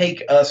kind of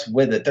take us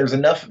with it. There's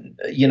enough,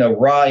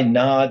 wry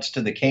nods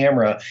to the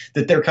camera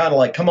that they're kind of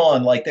like, come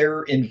on,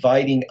 they're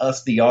inviting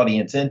us, the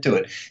audience, into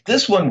it.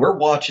 This one, we're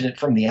watching it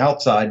from the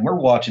outside, and we're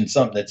watching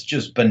something that's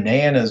just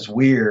bananas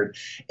weird.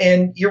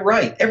 And you're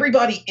right,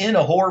 everybody in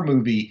a horror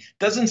movie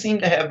doesn't seem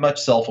to have much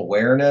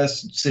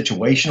self-awareness,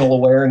 situational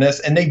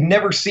awareness, and they've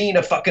never seen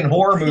a fucking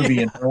horror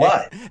movie in their life.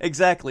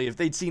 Exactly. If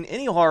they'd seen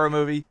any horror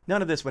movie,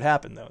 none of this would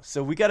happen, though.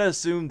 So we got to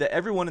assume that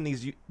everyone in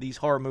these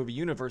horror movie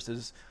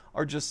universes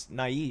are just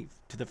naive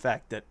to the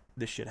fact that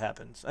this shit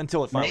happens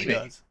until it finally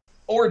does.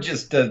 Or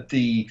just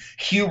the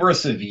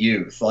hubris of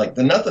youth.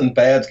 The nothing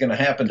bad's going to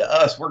happen to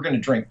us. We're going to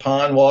drink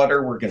pond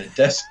water. We're going to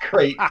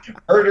desecrate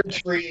murder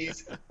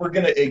trees. We're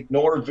going to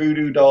ignore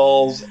voodoo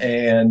dolls.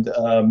 And,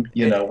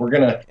 we're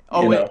going to,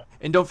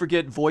 And don't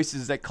forget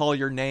voices that call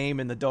your name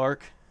in the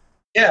dark.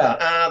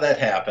 Yeah, that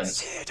happens.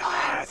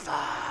 Siddhartha.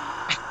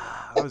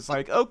 I was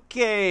like,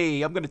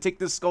 okay, I'm going to take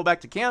this skull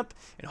back to camp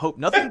and hope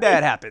nothing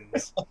bad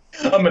happens.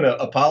 I'm going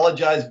to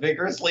apologize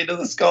vigorously to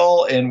the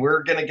skull, and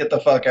we're going to get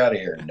the fuck out of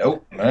here.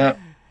 Nope.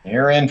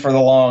 You're in for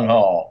the long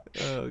haul.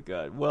 Oh,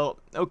 God. Well,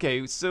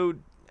 okay, so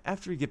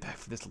after we get back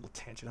from this little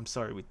tangent, I'm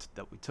sorry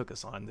that we took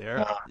us on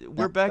there.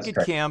 We're back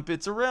at camp.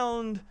 It's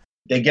around...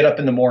 They get up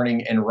in the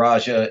morning, and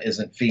Raja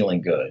isn't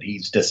feeling good.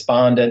 He's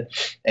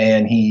despondent,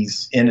 and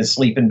he's in his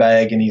sleeping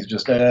bag, and he's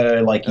just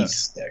he's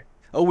sick.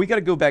 Oh, we got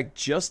to go back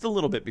just a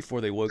little bit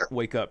before they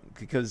wake up,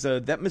 because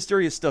that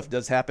mysterious stuff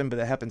does happen, but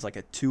that happens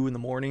at 2 in the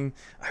morning.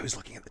 I was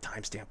looking at the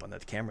timestamp on the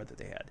camera that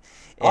they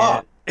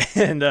had.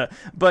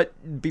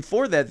 But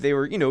before that, they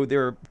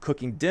were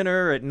cooking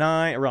dinner at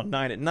around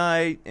 9 at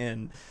night,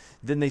 and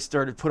then they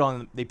put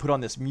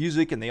on this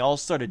music, and they all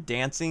started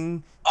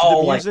dancing to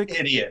the music. Like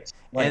idiots.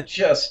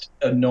 Just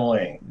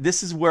annoying.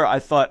 This is where I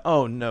thought,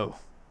 oh no,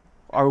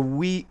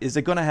 is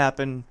it going to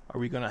happen? Are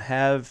we going to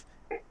have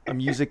a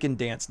music and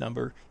dance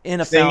number in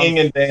a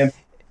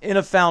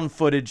found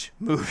footage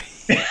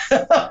movie?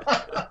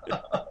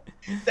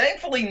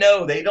 Thankfully,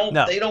 no. They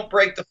don't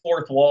break the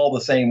fourth wall the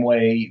same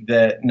way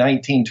that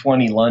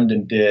 1920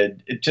 London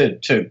did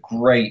to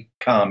great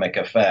comic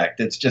effect.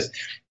 It's just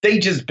they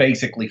just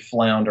basically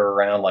flounder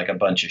around like a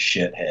bunch of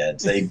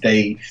shitheads.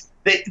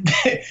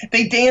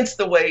 They dance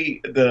the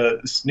way the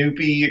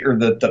Snoopy or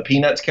the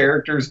Peanuts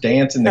characters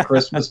dance in the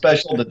Christmas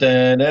special.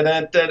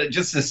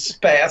 Just this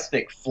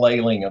spastic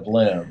flailing of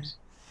limbs.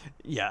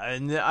 Yeah,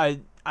 and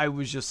I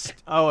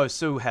was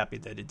so happy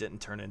that it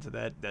didn't turn into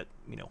that.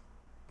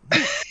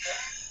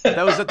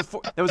 That was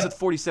at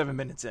 47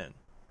 minutes in.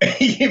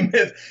 You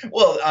miss,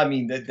 well, I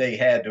mean, that they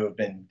had to have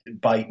been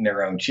biting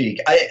their own cheek.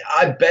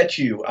 I bet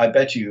you,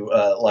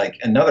 like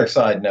another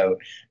side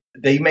note,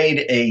 they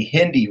made a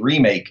Hindi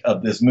remake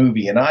of this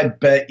movie, and I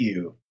bet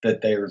you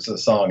that there's a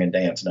song and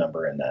dance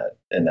number in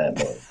that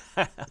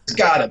movie. It's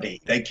gotta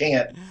be. They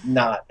can't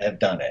not have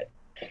done it.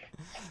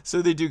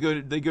 So they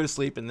go to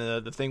sleep, and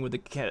the thing with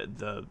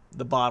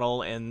the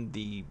bottle and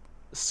the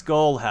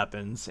skull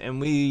happens,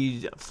 and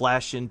we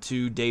flash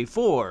into day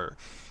 4.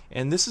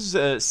 And this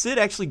is Sid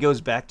actually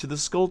goes back to the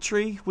skull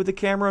tree with the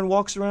camera and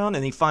walks around,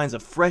 and he finds a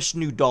fresh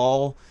new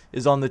doll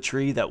is on the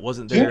tree that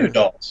wasn't there. Two new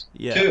dolls.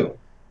 Yeah. Two.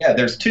 Yeah,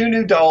 there's two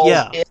new dolls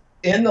Yeah.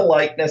 in the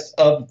likeness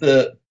of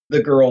the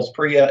girls,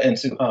 Priya and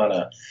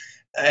Suhana.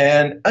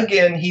 And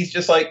again, he's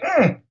just like,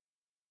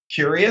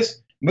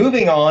 curious.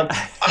 Moving on.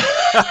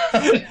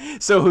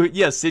 So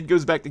yeah, Sid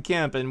goes back to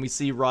camp, and we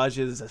see Raj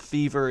has a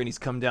fever, and he's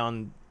come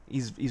down.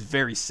 He's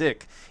very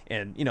sick,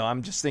 and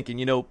I'm just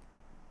thinking,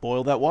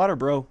 boil that water,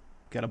 bro.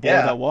 Gotta boil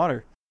that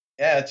water.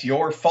 Yeah, it's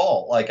your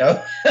fault. Like,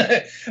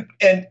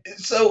 and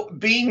so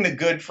being the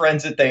good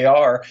friends that they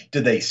are,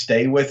 do they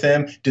stay with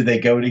him? Do they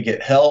go to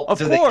get help? Of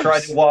do course. they try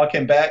to walk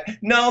him back?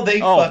 No, they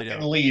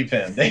fucking leave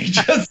him. They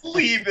just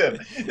leave him.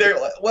 They're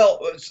like,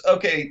 well,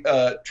 okay,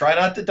 try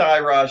not to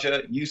die,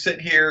 Raja. You sit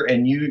here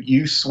and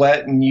you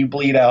sweat and you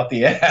bleed out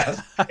the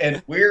ass,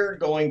 and we're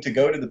going to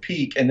go to the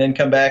peak and then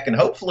come back, and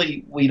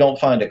hopefully we don't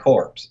find a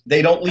corpse.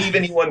 They don't leave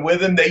anyone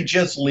with him. They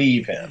just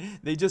leave him.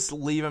 They just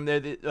leave him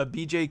there.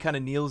 BJ kind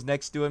of kneels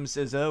next to him,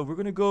 says, we're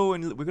going to go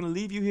and we're going to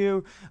leave you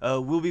here.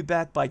 We'll be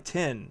back by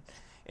 10.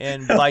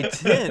 And by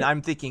 10,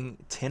 I'm thinking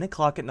 10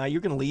 o'clock at night,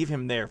 you're going to leave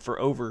him there for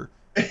over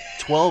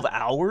 12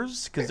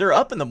 hours? Because they're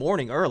up in the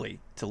morning early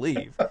to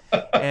leave.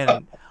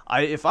 And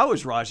if I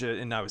was Raja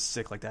and I was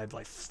sick like that, I'd be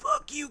like,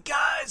 fuck you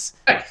guys.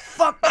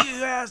 Fuck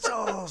you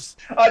assholes.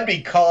 I'd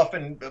be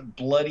coughing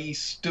bloody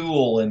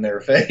stool in their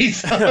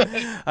face.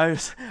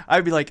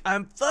 I'd be like,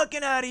 I'm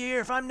fucking out of here.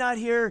 If I'm not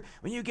here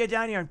when you get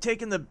down here, I'm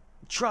taking the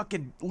truck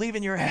and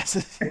leaving your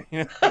asses.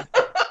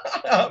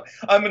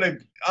 I'm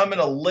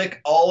gonna lick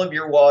all of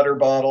your water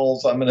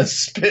bottles. I'm gonna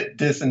spit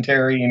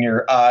dysentery in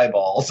your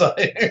eyeballs.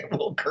 I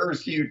will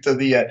curse you to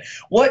the end.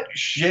 What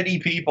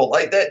shitty people!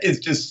 Like, that is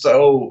just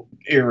so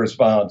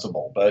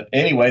irresponsible. But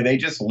anyway, they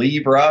just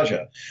leave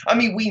Raja. I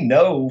mean, we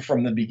know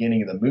from the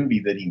beginning of the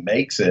movie that he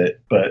makes it,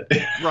 but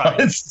right.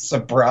 It's a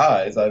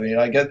surprise. I mean,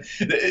 I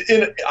guess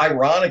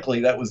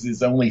ironically, that was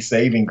his only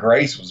saving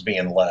grace, was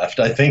being left.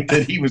 I think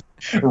that he was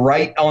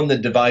right on the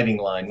dividing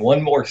line.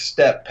 One more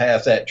step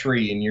past that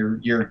tree and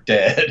you're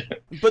dead.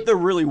 But there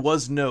really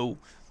was no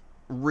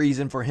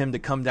reason for him to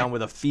come down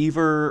with a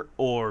fever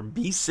or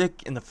be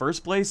sick in the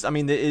first place. I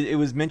mean, it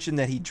was mentioned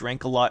that he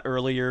drank a lot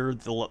earlier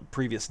the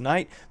previous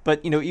night,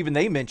 but even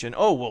they mentioned,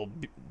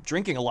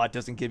 drinking a lot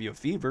doesn't give you a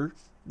fever,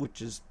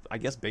 which is, I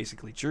guess,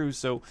 basically true.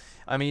 So,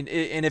 I mean,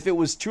 and if it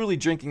was truly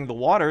drinking the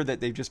water that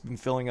they've just been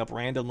filling up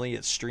randomly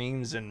at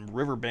streams and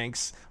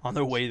riverbanks on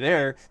their way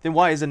there, then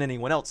why isn't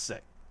anyone else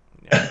sick?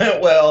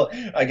 Well,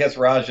 I guess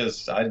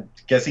I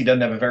guess he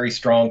doesn't have a very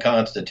strong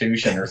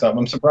constitution or something.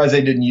 I'm surprised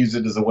they didn't use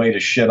it as a way to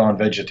shit on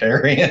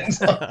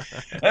vegetarians.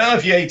 Well,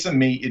 if you ate some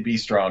meat, you'd be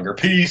stronger.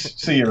 Peace.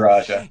 See you,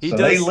 Raja.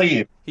 They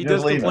leave. He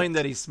does complain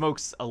that he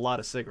smokes a lot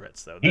of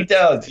cigarettes, though. He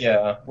does,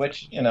 yeah.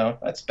 Which,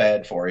 that's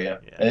bad for you.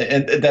 Yeah.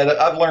 And that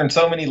I've learned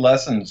so many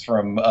lessons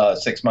from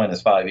 6 -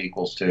 5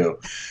 = 2.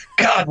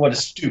 God, what a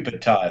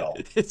stupid title.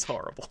 It's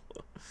horrible.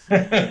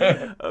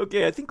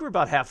 Okay, I think we're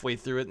about halfway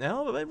through it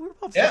now. We're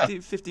about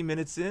 50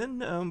 minutes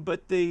in,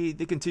 but they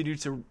continue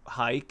to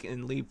hike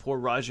and leave poor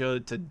Raja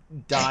to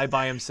die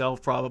by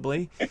himself,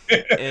 probably.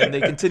 And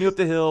they continue up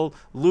the hill.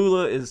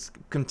 Lula is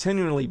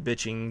continually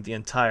bitching the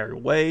entire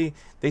way.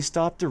 They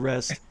stop to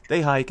rest.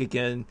 They hike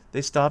again.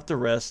 They stop to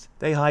rest.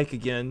 They hike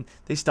again.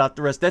 They stop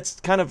to rest. That's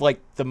kind of like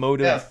the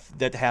motive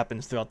that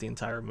happens throughout the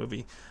entire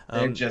movie.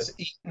 They're just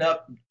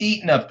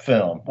eating up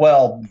film.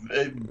 Well,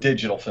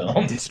 digital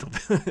film.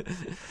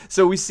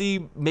 So we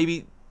see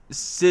maybe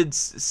Sid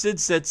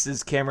sets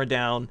his camera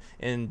down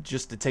and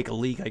just to take a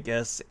leak, I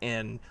guess,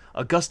 and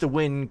a gust of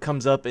wind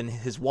comes up and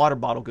his water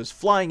bottle goes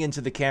flying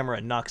into the camera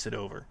and knocks it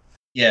over.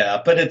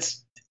 Yeah, but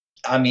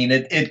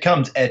it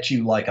comes at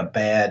you like a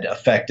bad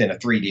effect in a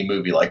 3D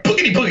movie, like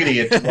boogity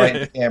boogity. It's right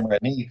in the camera,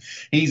 and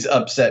he's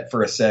upset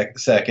for a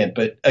second,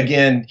 but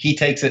again, he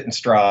takes it in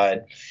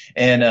stride.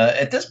 And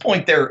at this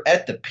point, they're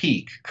at the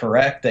peak,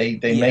 correct? They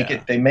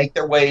make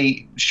their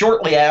way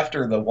shortly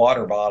after the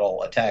water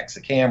bottle attacks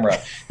the camera.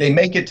 They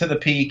make it to the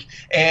peak,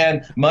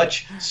 and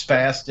much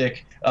spastic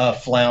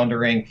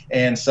floundering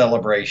and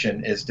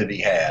celebration is to be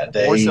had.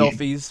 More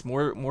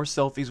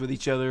selfies with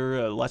each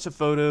other, lots of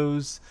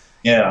photos.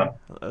 Yeah,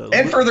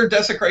 and further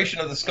desecration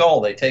of the skull.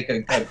 They take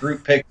a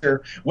group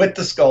picture with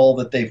the skull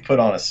that they've put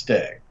on a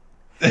stick.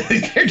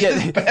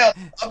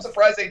 I'm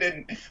surprised they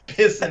didn't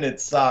piss in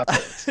its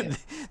sockets.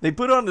 They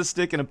put it on the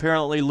stick, and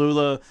apparently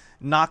Lula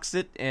knocks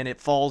it, and it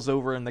falls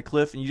over in the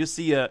cliff. And you just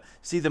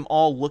see them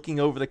all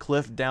looking over the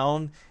cliff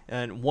down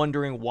and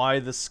wondering why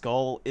the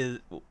skull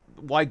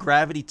why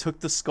gravity took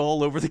the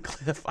skull over the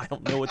cliff. I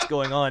don't know what's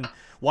going on.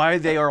 Why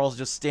they are all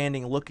just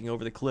standing looking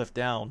over the cliff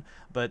down.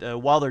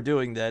 But while they're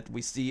doing that,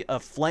 we see a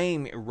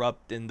flame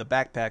erupt in the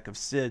backpack of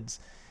Sid's,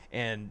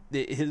 and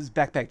his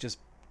backpack just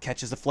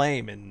catches a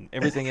flame, and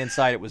everything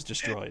inside it was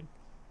destroyed.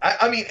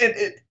 I mean,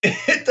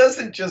 it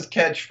doesn't just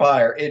catch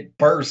fire; it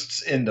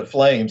bursts into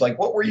flames. Like,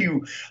 what were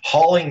you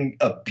hauling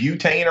a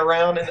butane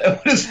around? And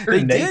what is there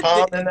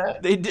napalm in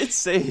that? They did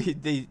say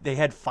they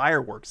had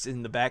fireworks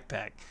in the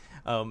backpack.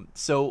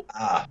 So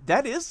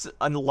that is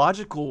a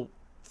logical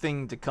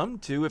thing to come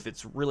to. If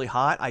it's really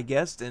hot, I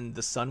guess, and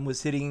the sun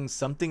was hitting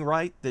something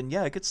right, then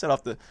yeah, it could set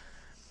off the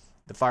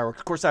fireworks.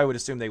 Of course, I would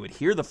assume they would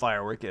hear the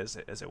firework as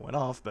it went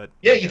off, but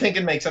yeah, you think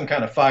it'd make some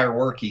kind of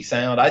fireworky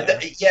sound.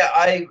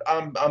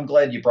 I'm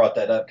glad you brought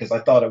that up because I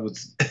thought it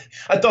was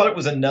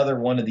another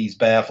one of these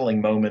baffling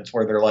moments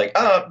where they're like,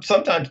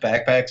 sometimes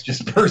backpacks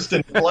just burst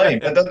into flame.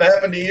 That doesn't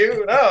happen to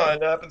you? No,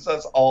 it happens to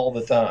us all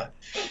the time.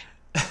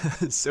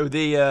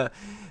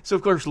 So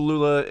of course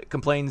Lula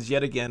complains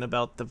yet again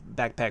about the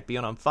backpack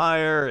being on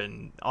fire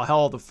and how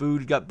all the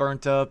food got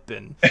burnt up,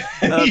 and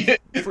it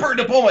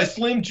burned up all my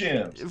Slim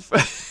Jims.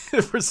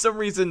 For some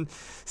reason,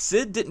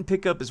 Sid didn't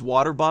pick up his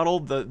water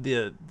bottle,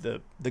 the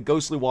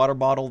ghostly water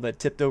bottle that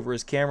tipped over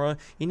his camera.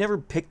 He never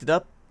picked it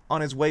up on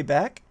his way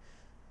back.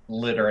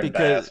 Littering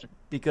bastard.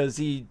 Because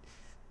someone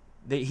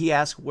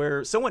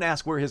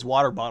asked where his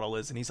water bottle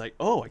is, and he's like,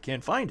 "Oh, I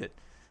can't find it."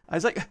 I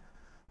was like,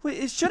 well,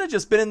 it should have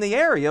just been in the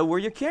area where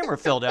your camera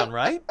fell down,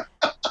 right?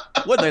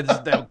 What,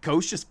 the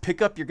ghost just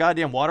pick up your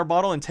goddamn water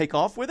bottle and take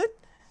off with it?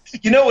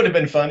 You know what would have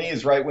been funny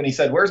is right when he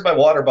said, "Where's my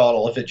water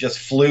bottle?" If it just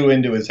flew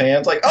into his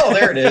hands, like, "Oh,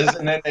 there it is,"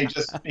 and then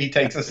he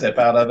takes a sip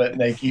out of it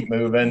and they keep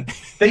moving.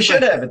 They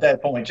should have at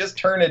that point just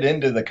turn it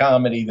into the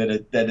comedy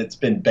that it's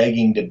been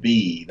begging to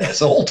be this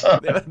whole time.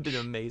 That would have been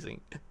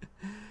amazing.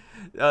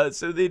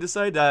 So they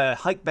decide to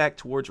hike back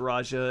towards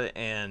Raja,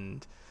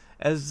 and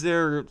as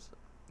they're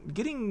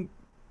getting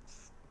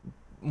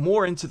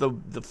more into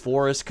the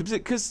forest,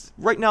 because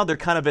right now they're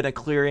kind of in a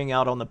clearing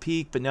out on the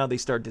peak, but now they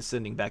start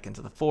descending back into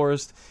the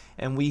forest,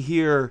 and we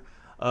hear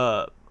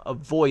a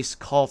voice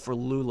call for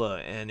Lula,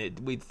 and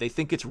they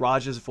think it's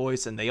Raja's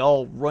voice, and they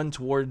all run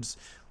towards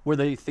where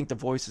they think the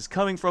voice is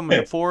coming from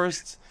in the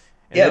forest.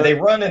 Yeah, they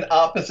run in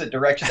opposite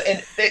directions,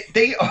 and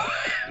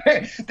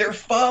they're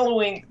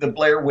following the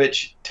Blair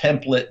Witch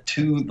template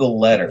to the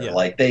letter. Yeah.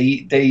 Like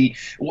they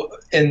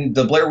in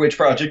the Blair Witch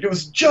Project, it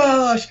was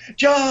Josh,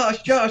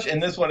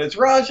 and this one it's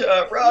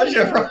Raja.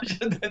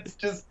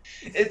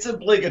 It's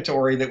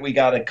obligatory that we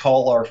got to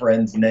call our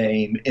friend's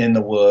name in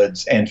the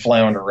woods and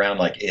flounder around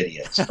like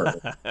idiots for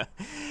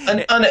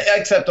an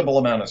unacceptable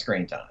amount of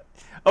screen time.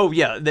 Oh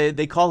yeah,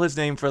 they call his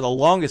name for the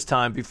longest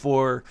time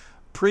before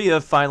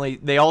Priya finally,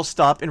 they all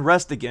stop and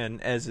rest again,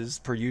 as is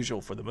per usual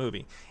for the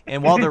movie.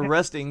 And while they're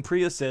resting,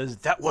 Priya says,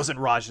 "That wasn't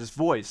Raja's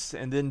voice."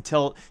 And then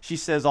she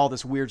says all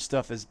this weird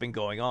stuff has been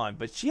going on.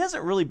 But she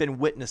hasn't really been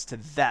witness to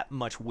that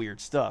much weird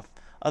stuff,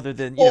 other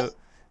than, the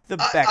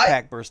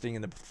backpack bursting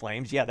in the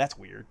flames. Yeah, that's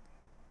weird.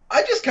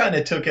 I just kind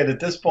of took it at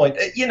this point,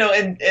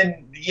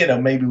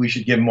 and maybe we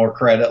should give more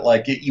credit.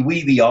 Like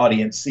we, the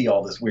audience, see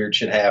all this weird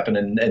shit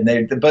happen,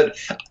 but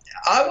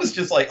I was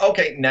just like,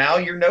 okay, now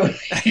you're now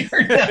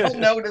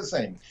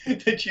noticing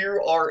that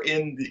you are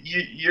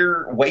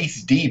you're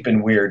waist deep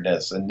in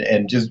weirdness,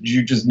 and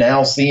you're just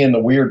now seeing the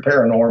weird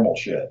paranormal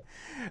shit.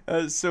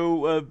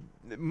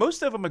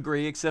 Most of them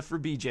agree except for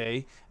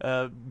BJ.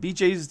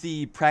 BJ's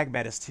the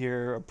pragmatist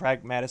here,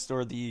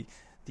 or the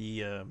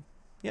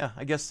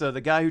I guess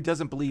the guy who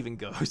doesn't believe in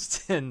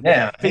ghosts. And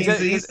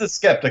he's the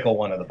skeptical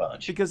one of the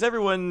bunch. Because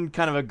everyone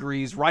kind of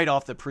agrees right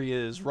off that Priya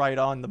is right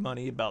on the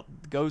money about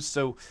ghosts.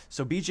 So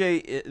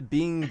BJ,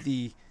 being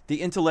the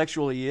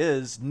intellectual he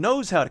is,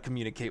 knows how to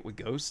communicate with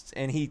ghosts,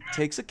 and he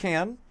takes a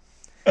can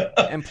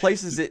and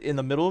places it in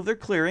the middle of their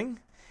clearing,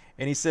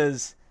 and he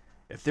says,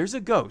 "If there's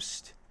a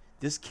ghost,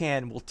 this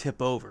can will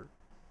tip over.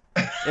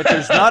 If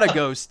there's not a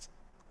ghost,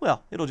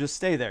 well, it'll just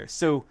stay there."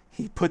 So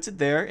he puts it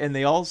there, and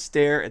they all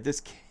stare at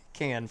this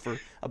can for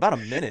about a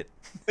minute.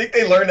 I think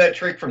they learned that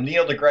trick from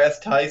Neil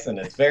deGrasse Tyson.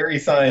 It's very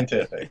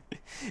scientific.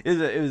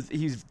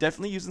 He's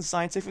definitely using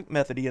scientific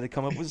method. He had to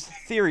come up with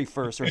theory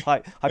first, or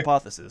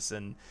hypothesis,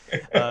 and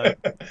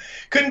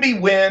couldn't be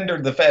wind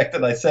or the fact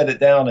that I set it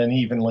down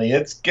unevenly.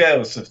 It's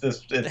ghosts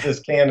if this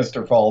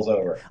canister falls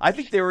over. I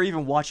think they were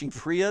even watching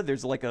Priya.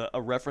 There's like a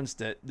reference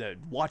that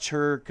watch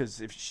her,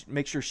 because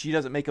make sure she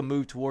doesn't make a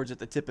move towards it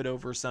to tip it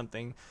over or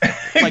something.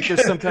 Like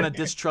there's some kind of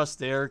distrust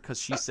there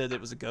because she said it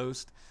was a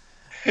ghost.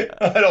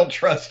 I don't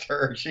trust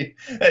her.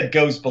 That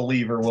ghost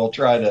believer will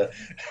try to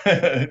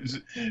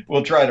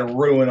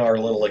ruin our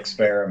little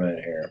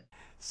experiment here.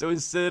 So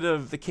instead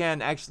of the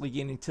can actually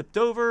getting tipped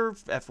over,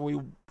 after we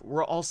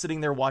were all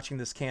sitting there watching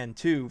this can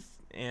too,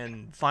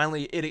 and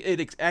finally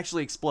it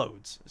actually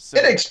explodes. So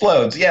It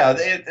explodes. Yeah,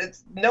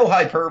 it's no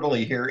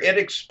hyperbole here. It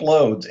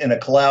explodes in a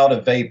cloud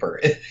of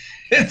vapor.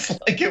 It's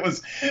like it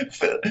was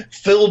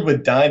filled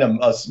with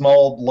a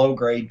small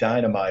low-grade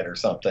dynamite or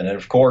something. And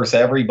of course,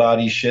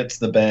 everybody shits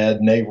the bed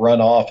and they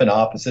run off in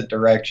opposite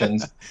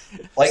directions.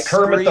 Like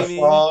Kermit the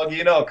Screaming.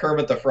 Frog,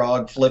 Kermit the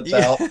Frog flips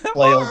Yeah. out,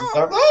 flails and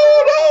starts,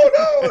 oh,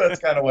 no, no. That's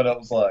kind of what it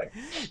was like.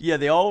 Yeah,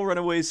 they all run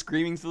away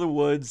screaming through the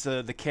woods.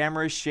 The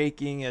camera is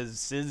shaking as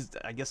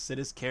Sid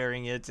is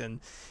carrying it, and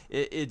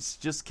it's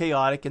just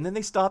chaotic. And then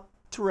they stop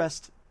to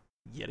rest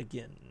yet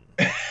again.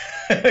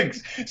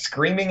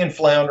 Screaming and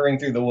floundering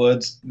through the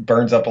woods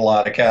burns up a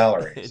lot of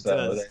calories. It So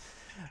does.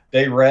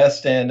 they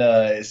rest,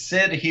 and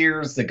Sid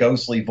hears the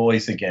ghostly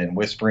voice again,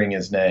 whispering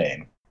his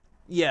name.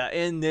 Yeah,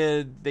 and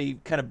they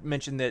kind of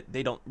mention that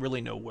they don't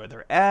really know where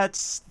they're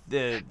at.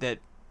 That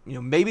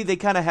maybe they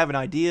kind of have an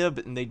idea,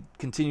 but they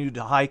continue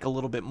to hike a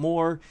little bit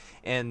more,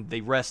 and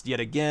they rest yet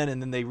again,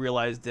 and then they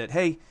realize that,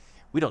 hey,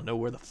 we don't know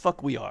where the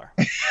fuck we are.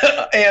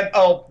 And,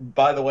 oh,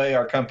 by the way,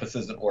 our compass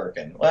isn't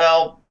working.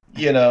 Well,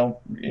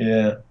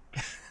 yeah.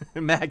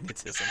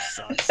 Magnetism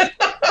sucks.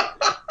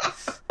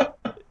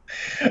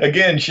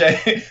 Again,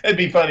 it'd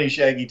be funny.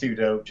 Shaggy Two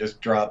Dope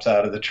just drops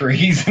out of the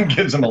trees and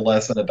gives him a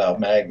lesson about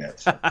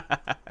magnets.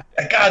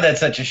 God, that's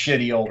such a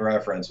shitty old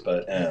reference,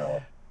 but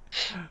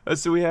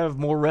So we have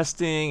more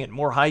resting and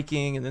more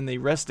hiking, and then they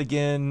rest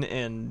again,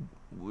 and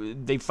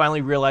they finally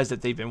realize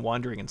that they've been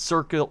wandering in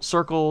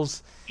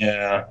circles.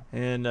 yeah.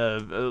 And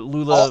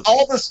Lula,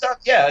 All the stuff,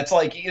 yeah. It's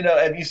like,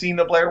 have you seen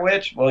The Blair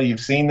Witch? Well, you've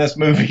seen this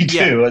movie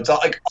too. Yeah. It's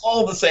like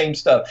all the same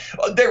stuff.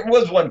 There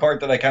was one part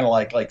that I kind of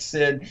liked. Like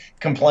Sid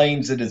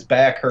complains that his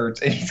back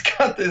hurts, and he's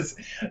got this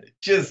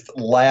just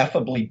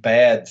laughably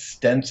bad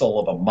stencil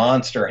of a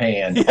monster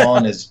hand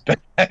on his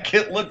back.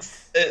 It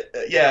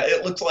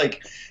looks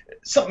like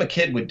something a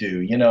kid would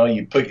do.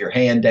 You put your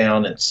hand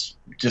down and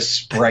just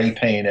spray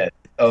paint it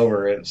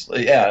over.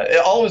 It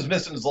always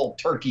missing his little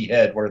turkey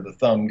head where the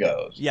thumb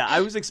goes. yeah,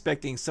 I was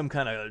expecting some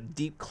kind of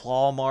deep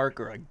claw mark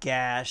or a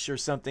gash or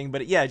something,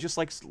 but it just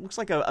looks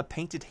like a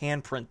painted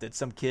handprint that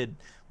some kid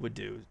would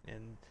do.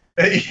 And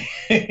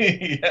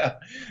yeah,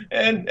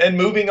 and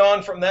moving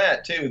on from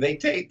that too,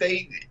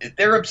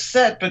 they're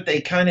upset, but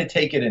they kind of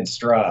take it in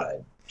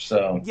stride.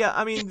 So yeah,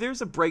 I mean,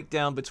 there's a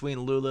breakdown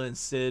between Lula and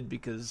Sid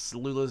because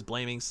Lula's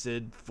blaming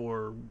Sid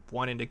for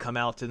wanting to come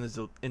out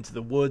into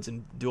the woods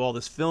and do all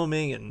this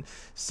filming, and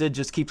Sid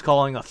just keeps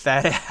calling a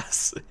fat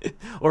ass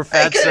or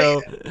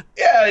fatso.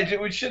 Yeah,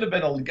 it should have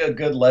been a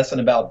good lesson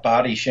about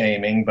body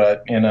shaming,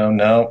 but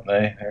no,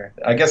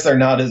 I guess they're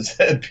not as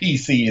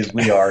PC as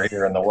we are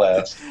here in the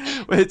West.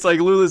 It's like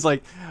Lula's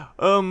like,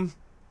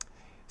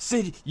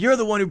 Sid, you're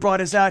the one who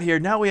brought us out here.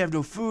 Now we have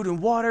no food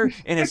and water,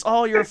 and it's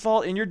all your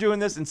fault, and you're doing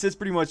this. And Sid's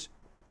pretty much,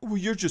 well,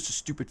 you're just a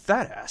stupid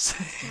fat ass.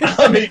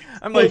 I mean,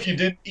 I'm like, if you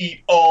didn't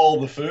eat all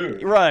the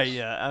food. Right,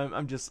 yeah.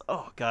 I'm just,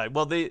 oh, God.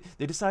 Well, they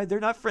decide they're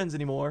not friends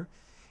anymore,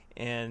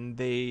 and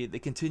they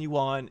continue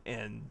on,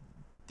 and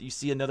you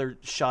see another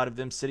shot of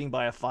them sitting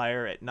by a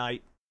fire at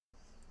night.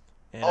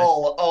 And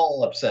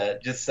All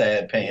upset, just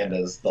sad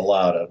pandas, the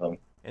lot of them.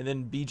 And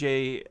then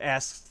BJ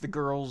asks the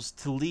girls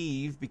to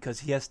leave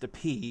because he has to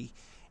pee.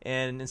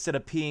 And instead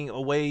of peeing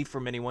away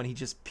from anyone, he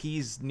just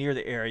pees near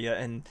the area.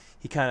 And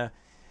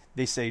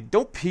they say,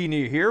 don't pee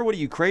near here. What are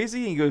you, crazy?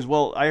 And he goes,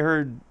 well, I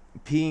heard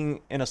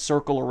peeing in a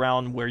circle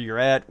around where you're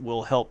at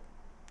will help,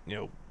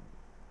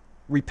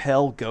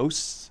 repel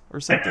ghosts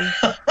or something.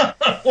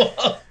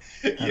 Well,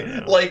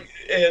 like,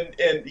 and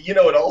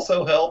it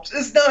also helps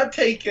is not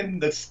taking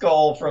the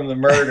skull from the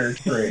murder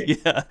tree.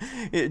 Yeah,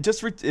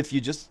 if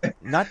you just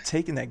not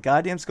taken that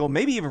goddamn skull,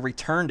 maybe even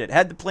returned it,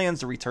 had the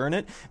plans to return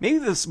it. Maybe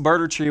this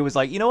murder tree was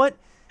like, you know what?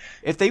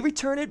 If they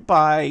return it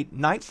by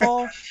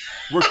nightfall,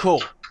 we're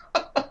cool.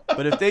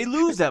 But if they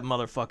lose that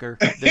motherfucker,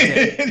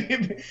 they're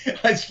dead.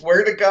 I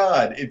swear to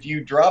God, if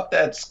you drop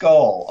that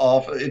skull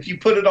off, if you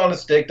put it on a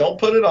stick, don't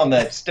put it on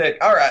that stick.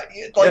 All right,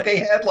 they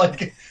had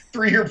like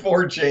 3 or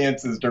 4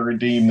 chances to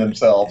redeem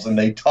themselves, and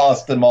they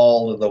tossed them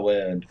all to the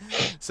wind.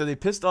 So they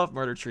pissed off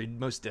Murder Tree,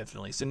 most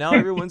definitely. So now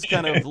everyone's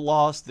kind of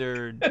lost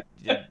their.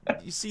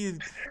 You see,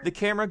 the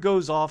camera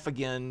goes off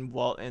again,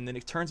 and then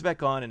it turns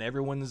back on, and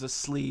everyone is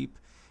asleep,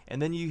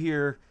 and then you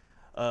hear.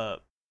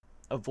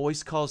 A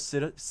voice calls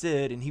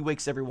Sid, and he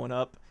wakes everyone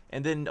up.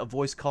 And then a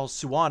voice calls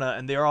Suwana,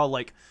 and they're all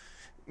like,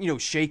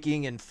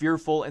 shaking and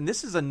fearful. And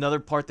this is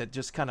another part that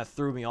just kind of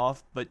threw me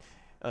off. But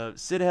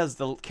Sid has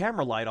the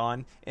camera light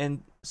on,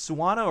 and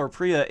Suwana or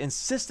Priya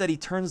insists that he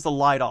turns the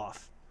light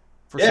off.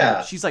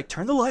 She's like,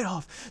 turn the light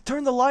off.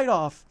 Turn the light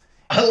off.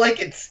 I like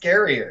it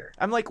scarier.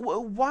 I'm like,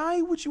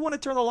 why would you want to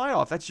turn the light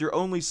off? That's your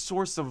only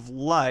source of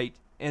light.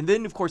 And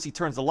then, of course, he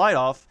turns the light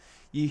off.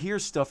 You hear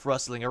stuff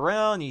rustling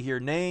around. You hear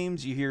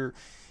names. You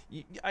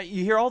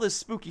hear all this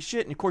spooky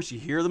shit, and of course you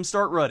hear them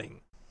start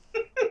running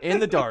in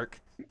the dark.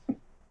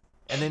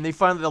 And then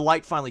the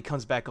light finally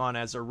comes back on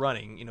as they're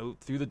running,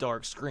 through the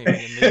dark,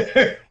 screaming.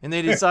 And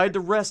they decide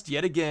to rest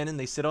yet again, and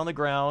they sit on the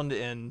ground,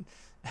 and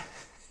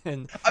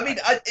And I mean,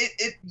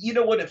 you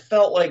know what it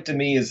felt like to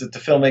me is that the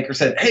filmmaker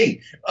said,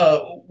 "Hey,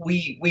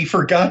 we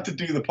forgot to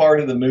do the part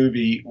of the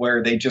movie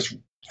where they just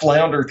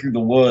flounder through the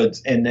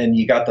woods, and then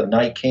you got the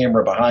night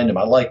camera behind them."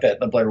 I like that in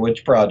the Blair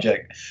Witch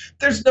Project.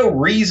 There's no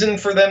reason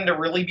for them to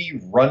really be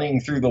running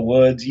through the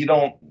woods. You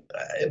don't,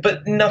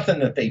 but nothing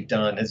that they've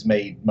done has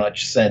made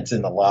much sense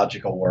in the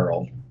logical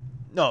world.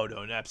 no,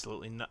 no,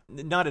 absolutely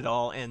not at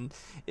all. And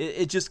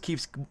it just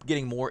keeps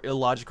getting more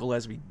illogical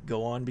as we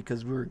go on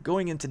because we're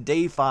going into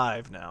day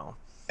 5 now.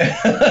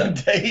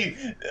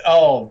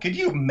 Could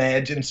you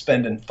imagine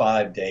spending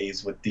 5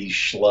 days with these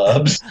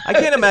schlubs? I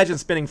can't imagine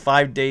spending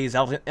 5 days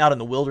out in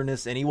the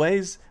wilderness,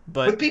 anyways.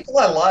 With people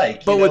I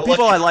like, but with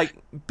people I like,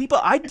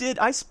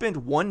 I spent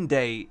one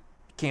day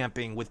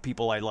camping with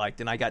people I liked,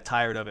 and I got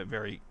tired of it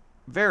very,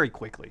 very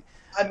quickly.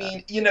 I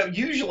mean,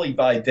 usually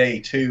by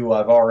day 2,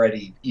 I've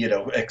already,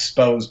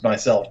 exposed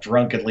myself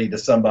drunkenly to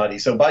somebody.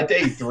 So by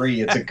day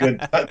 3, it's a good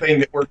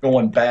thing that we're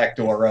going back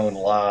to our own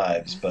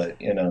lives. But,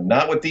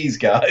 not with these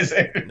guys.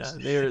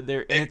 No,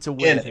 they're in it to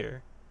win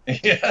here.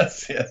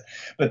 Yes, yes.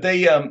 But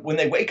they, when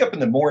they wake up in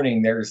the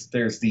morning,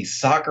 there's these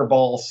soccer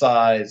ball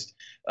sized,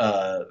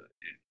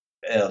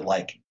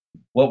 like,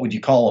 what would you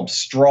call them?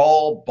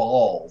 Straw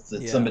balls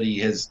that somebody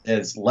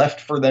has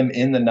left for them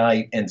in the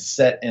night and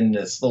set in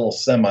this little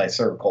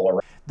semicircle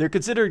around. They're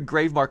considered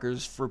grave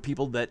markers for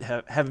people that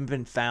haven't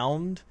been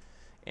found.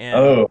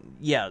 And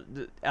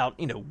out,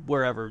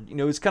 wherever.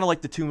 It's kind of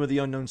like the Tomb of the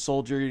Unknown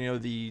Soldier.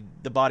 The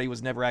body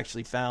was never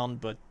actually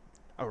found, but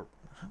I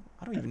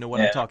don't even know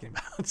what I'm talking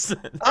about.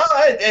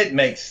 It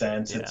makes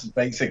sense. Yeah. It's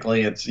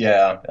basically it's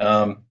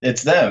them.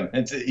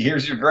 It's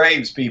here's your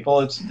graves,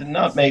 people. It's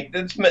not make.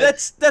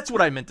 That's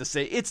what I meant to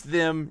say. It's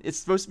them. It's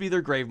supposed to be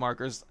their grave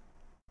markers.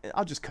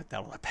 I'll just cut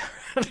that all out.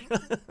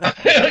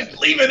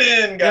 Leave it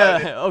in,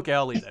 guys. Yeah, okay,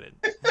 I'll leave that in.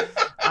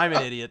 I'm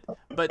an idiot.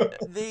 But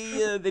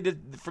they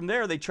did from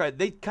there. They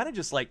kind of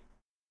just like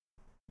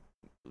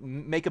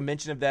make a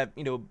mention of that,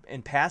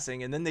 in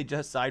passing, and then they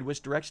decide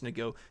which direction to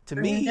go. To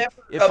me, if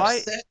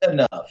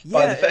enough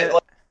by the fact,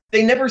 like,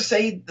 they never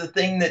say the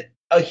thing that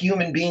a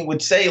human being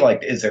would say,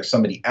 like, is there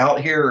somebody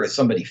out here? Is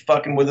somebody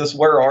fucking with us?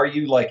 Where are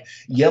you? Like,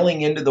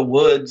 yelling into the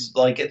woods.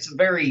 Like, it's a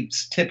very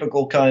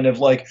typical kind of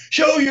like,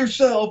 show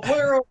yourself.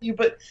 Where are you?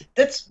 But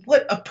that's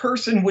what a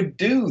person would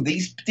do.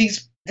 These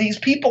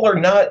people are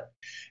not.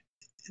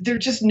 They're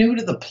just new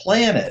to the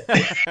planet.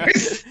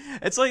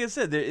 It's like I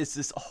said, it's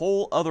this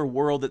whole other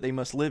world that they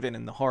must live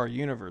in the horror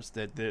universe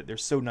that they're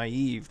so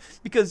naive.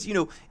 Because,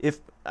 if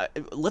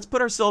let's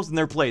put ourselves in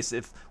their place.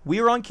 If we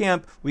were on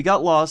camp, we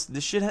got lost,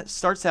 this shit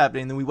starts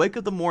happening, then we wake up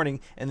in the morning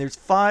and there's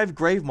 5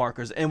 grave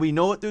markers, and we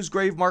know what those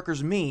grave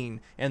markers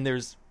mean, and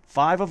there's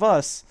 5 of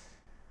us.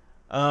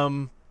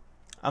 I'm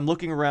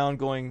looking around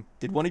going,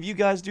 did one of you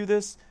guys do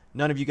this?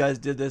 None of you guys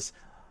did this.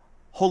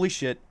 Holy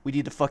shit, we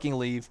need to fucking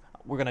leave.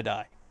 We're gonna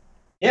die.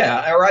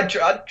 Yeah, or I'd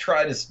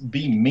try to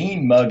be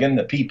mean mugging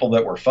the people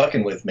that were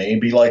fucking with me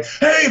and be like,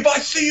 hey, if I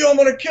see you, I'm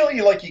going to kill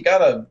you. Like, you got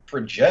to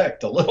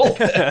project a little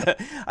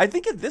bit. I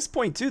think at this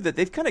point, too, that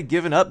they've kind of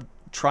given up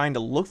trying to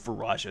look for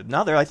Raja.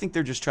 Now I think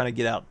they're just trying to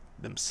get out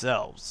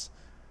themselves.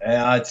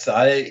 I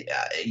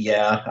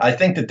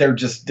think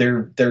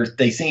that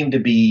they seem to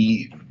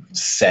be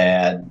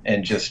sad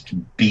and just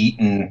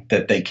beaten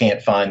that they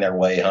can't find their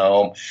way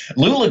home.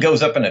 Lula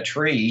goes up in a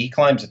tree. He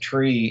climbs a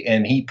tree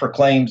and he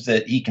proclaims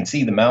that he can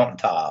see the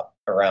mountaintop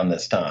around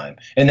this time.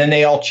 And then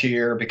they all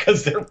cheer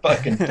because they're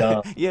fucking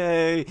dumb.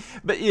 Yay.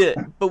 But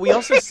we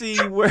also see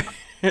where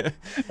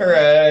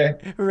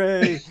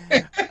Hooray.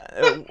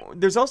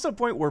 There's also a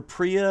point where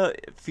Priya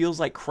feels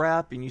like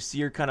crap and you see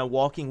her kind of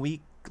walking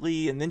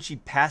weakly and then she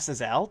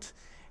passes out.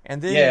 And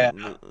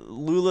then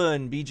Lula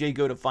and BJ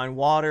go to find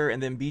water,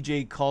 and then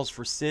BJ calls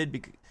for Sid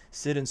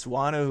and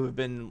Suwano, who have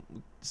been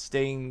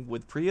staying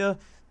with Priya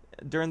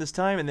during this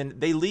time, and then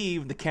they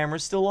leave. The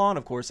camera's still on,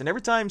 of course, and every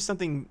time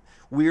something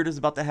weird is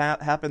about to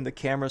happen, the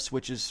camera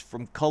switches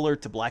from color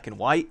to black and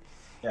white.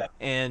 Yeah.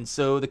 And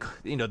so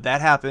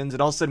that happens,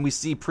 and all of a sudden we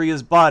see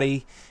Priya's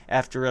body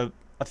after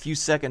a few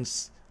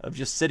seconds of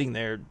just sitting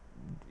there.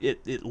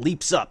 It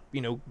leaps up,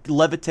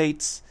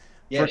 levitates.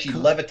 Yeah, she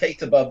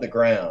levitates above the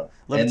ground.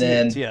 And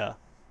then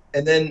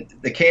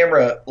the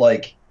camera,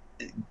 like,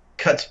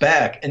 cuts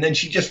back, and then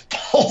she just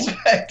falls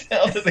back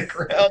down to the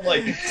ground.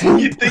 Like,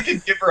 you'd think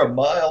it'd give her a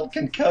mild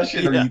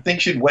concussion, or you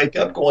think she'd wake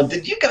up going,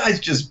 did you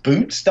guys just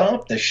boot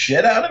stomp the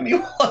shit out of me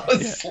while I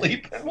was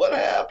sleeping? What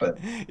happened?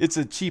 It's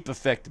a cheap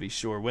effect, to be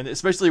sure.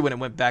 Especially when it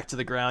went back to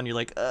the ground, you're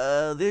like,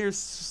 no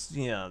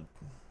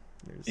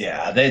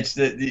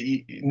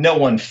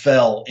one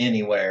fell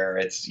anywhere.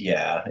 It's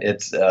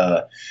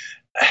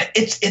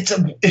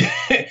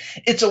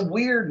a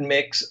weird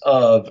mix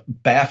of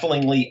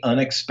bafflingly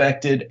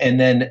unexpected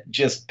and then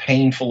just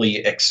painfully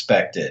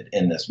expected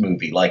in this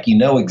movie. Like,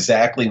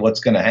 exactly what's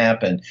going to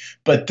happen,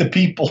 but the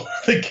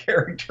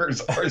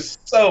characters are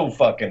so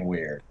fucking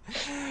weird.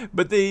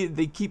 But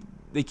they keep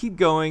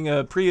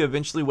going. Priya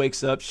eventually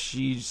wakes up.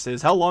 She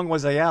says, how long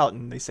was I out?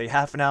 And they say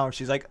half an hour.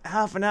 She's like,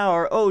 half an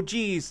hour? Oh,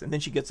 geez. And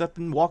then she gets up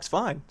and walks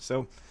fine.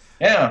 So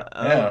Yeah,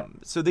 yeah.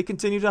 So they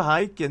continue to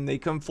hike, and they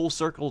come full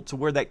circle to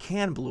where that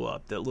can blew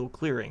up, that little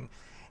clearing,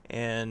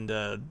 and they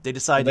So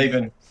decide they've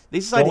been they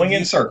decide going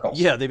in circles.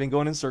 yeah, they've been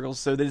going in circles.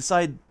 So they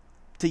decide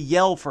to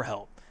yell for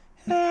help.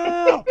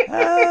 Help!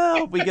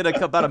 Help! We get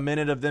about a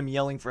minute of them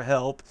yelling for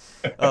help,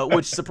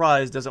 which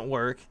surprise doesn't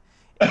work.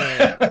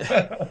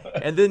 And,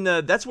 and then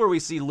that's where we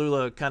see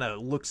Lula kind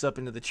of looks up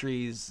into the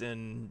trees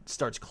and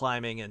starts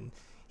climbing, and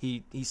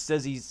he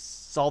says he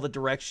saw the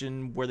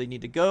direction where they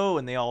need to go,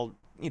 and they all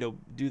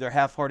do their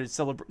half-hearted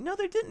celebration. No,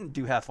 they didn't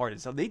do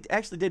half-hearted. So they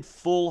actually did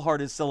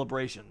full-hearted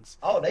celebrations.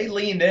 Oh, they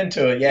leaned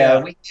into it.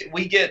 Yeah,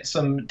 we get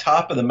some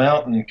top of the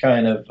mountain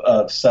kind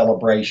of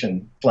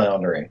celebration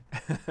floundering.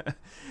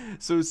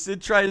 So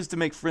Sid tries to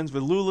make friends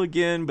with Lula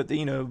again, but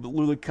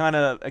Lula kind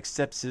of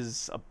accepts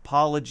his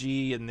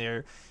apology, and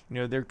they're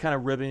kind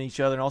of ribbing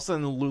each other, and all of a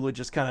sudden Lula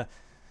just kind of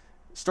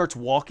starts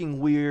walking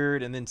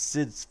weird, and then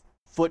Sid's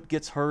foot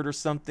gets hurt or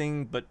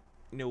something, but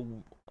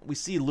we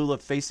see Lula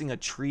facing a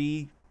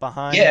tree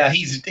behind. Yeah,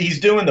 he's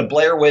doing the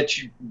Blair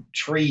Witch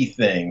tree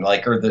thing,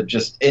 like, or the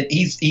just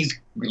he's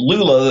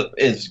Lula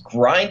is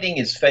grinding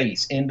his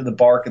face into the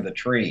bark of the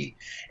tree,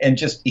 and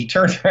just he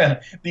turns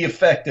around. The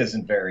effect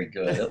isn't very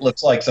good. It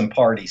looks like some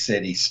Party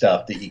City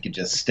stuff that you could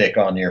just stick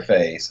on your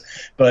face.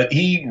 But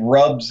he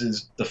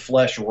rubs the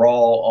flesh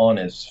raw on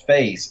his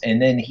face,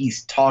 and then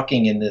he's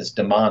talking in this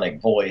demonic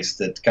voice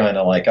that's kind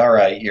of like, all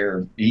right,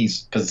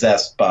 he's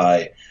possessed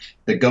by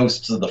the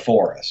ghosts of the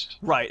forest.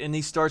 Right, and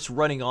he starts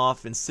running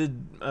off, and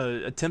Sid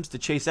attempts to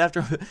chase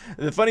after him.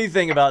 The funny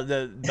thing about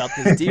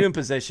this demon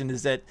possession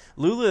is that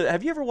Lula.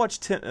 Have you ever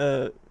watched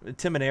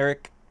Tim and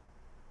Eric?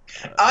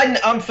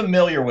 I'm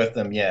familiar with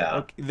them. Yeah.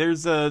 Okay,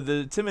 there's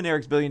the Tim and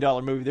Eric's $1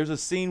 billion movie. There's a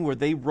scene where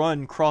they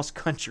run cross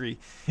country,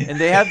 and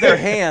they have their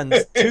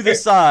hands to the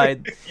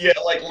side. Yeah,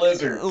 like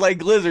lizards.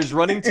 Like lizards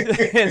running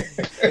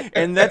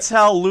and that's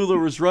how Lula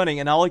was running.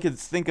 And all I could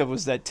think of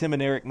was that Tim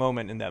and Eric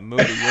moment in that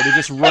movie where they're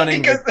just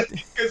running.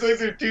 Because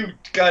those are two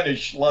kind of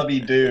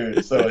schlubby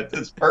dudes, so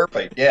it's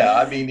perfect. Yeah,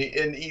 I mean,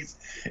 and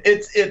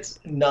it's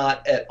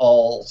not at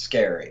all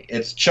scary.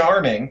 It's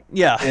charming.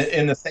 Yeah.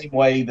 In the same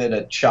way that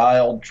a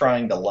child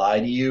trying to lie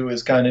to you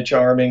is kind of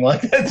charming.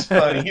 Like, that's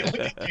funny. Look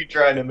at you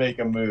trying to make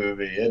a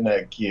movie. Isn't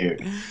that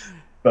cute?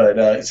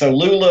 But so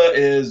Lula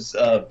is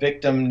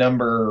victim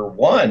number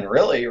 1,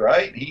 really,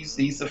 right? He's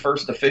the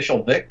first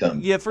official victim.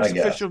 Yeah, first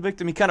official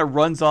victim. He kind of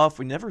runs off.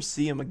 We never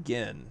see him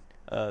again.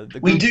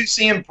 We do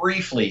see him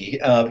briefly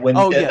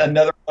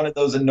another one of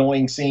those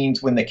annoying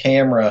scenes when the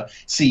camera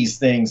sees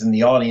things and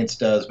the audience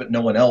does, but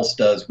no one else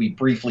does. We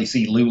briefly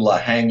see Lula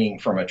hanging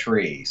from a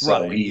tree.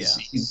 So right,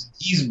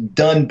 he's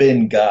done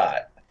been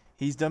got.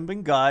 He's done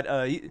been got.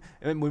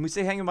 When we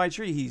say hanging by a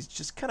tree, he's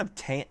just kind of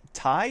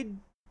tied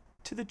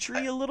to the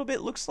tree a little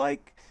bit. Looks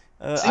like.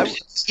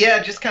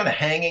 Just kind of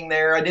hanging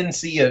there. I didn't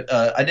see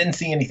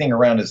anything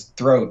around his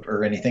throat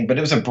or anything, but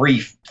it was a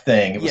brief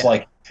thing. It was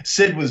like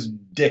Sid was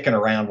dicking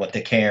around with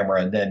the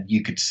camera, and then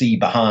you could see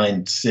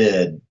behind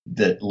Sid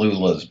that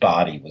Lula's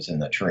body was in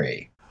the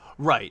tree.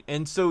 Right,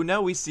 and so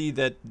now we see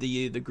that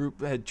the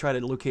group had tried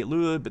to locate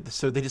Lula, but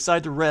so they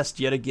decide to rest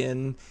yet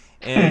again,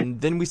 and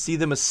then we see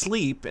them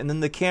asleep, and then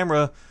the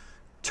camera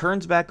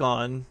turns back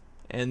on,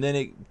 and then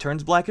it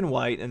turns black and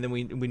white, and then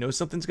we know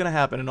something's going to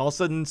happen, and all of a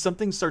sudden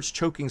something starts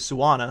choking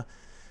Suhana,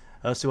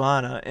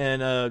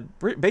 and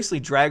basically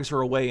drags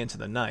her away into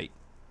the night.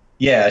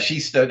 Yeah,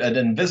 an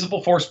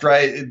invisible force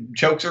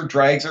chokes her,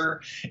 drags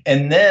her,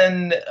 and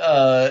then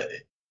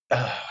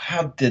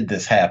how did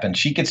this happen?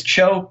 She gets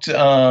choked.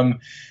 They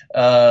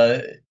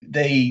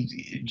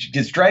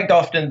gets dragged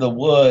off into the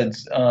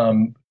woods.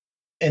 And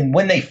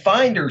when they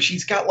find her,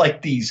 she's got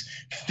like these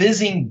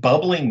fizzing,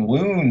 bubbling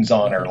wounds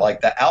on her,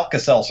 like the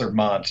Alka-Seltzer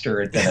monster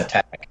had been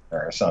attacking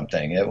her or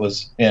something. It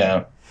was,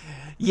 Yeah,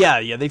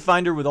 they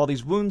find her with all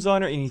these wounds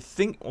on her, and you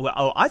think,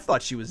 I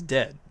thought she was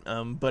dead,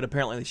 but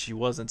apparently she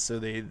wasn't, so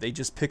they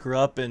just pick her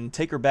up and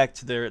take her back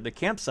to the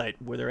campsite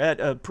where they're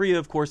at. Priya,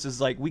 of course, is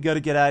like, we got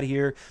to get out of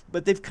here,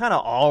 but they've kind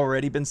of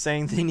already been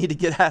saying they need to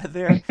get out of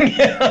there.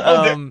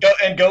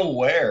 Go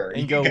where?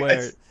 And go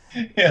where?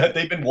 Yeah,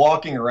 they've been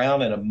walking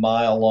around in a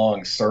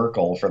mile-long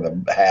circle for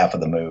the half of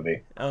the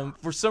movie.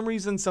 For some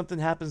reason, something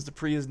happens to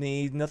Priya's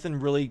knee. Nothing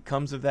really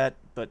comes of that,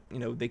 but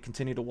they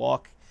continue to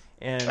walk.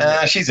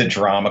 And she's a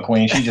drama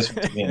queen. She just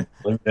being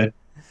included.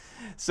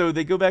 So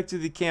they go back to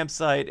the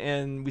campsite,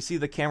 and we see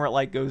the camera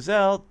light goes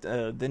out.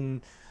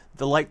 Then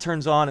the light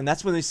turns on, and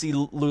that's when they see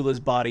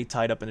Lula's body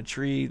tied up in a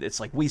tree. It's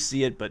like we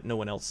see it, but no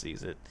one else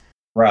sees it.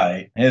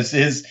 Right.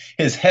 His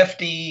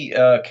hefty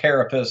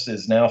carapace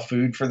is now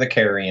food for the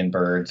carrion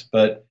birds,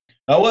 but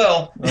oh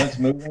well, that's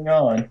moving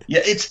on.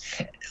 Yeah,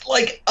 it's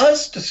like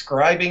us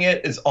describing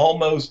it is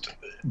almost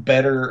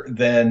better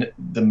than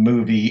the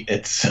movie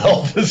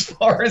itself as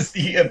far as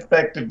the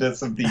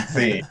effectiveness of these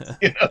scenes.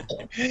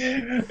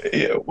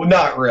 Well,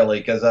 not really,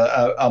 because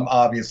I'm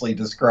obviously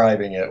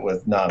describing it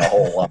with not a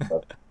whole lot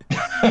of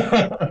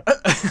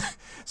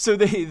So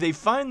they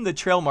find the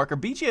trail marker.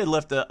 BJ had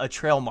left a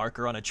trail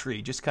marker on a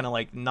tree, just kind of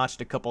like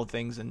notched a couple of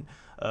things and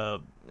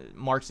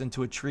marks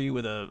into a tree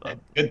with a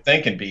Good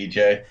thinking,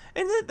 BJ.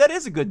 and that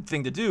is a good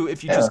thing to do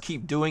if you Yeah. just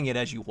keep doing it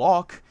as you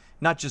walk,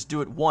 not just do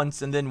it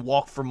once and then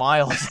walk for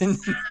miles.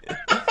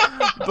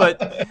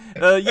 But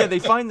yeah, they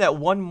find that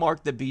one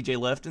mark that BJ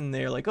left, and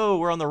they're like, "Oh,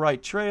 we're on the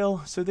right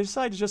trail." So they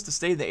decide just to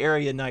stay in the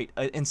area at night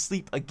and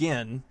sleep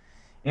again.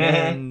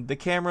 And the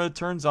camera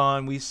turns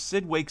on.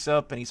 Sid wakes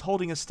up and he's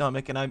holding his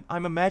stomach, and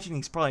I'm imagining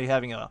he's probably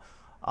having a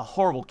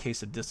horrible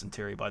case of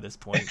dysentery by this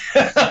point.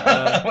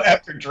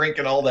 After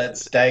drinking all that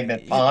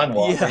stagnant pond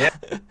water.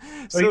 Yeah.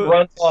 So he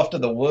runs off to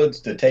the woods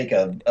to take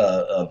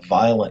a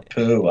violent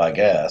poo, I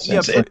guess.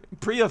 Yeah,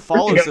 Priya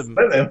follows him.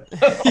 With him.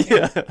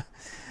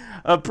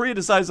 Yeah. Priya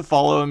decides to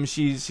follow him.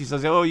 She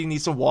says, "Oh, you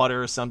need some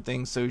water or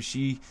something." So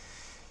she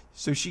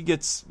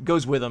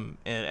goes with him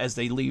as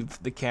they leave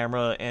the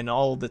camera, and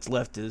all that's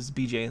left is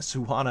BJ and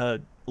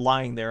Suhana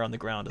lying there on the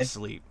ground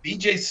asleep.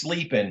 BJ's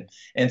sleeping,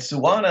 and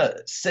Suwana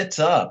sits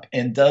up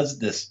and does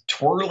this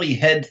twirly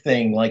head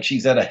thing like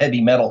she's at a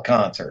heavy metal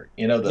concert.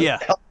 You know, the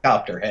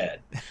helicopter head.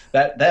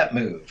 That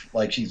move,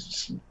 like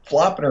she's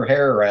flopping her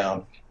hair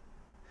around.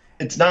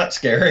 It's not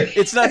scary.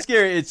 It's not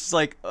scary. It's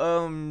like,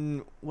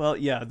 well,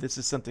 yeah, this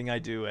is something I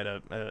do at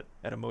a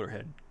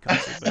Motorhead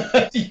concert.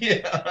 But...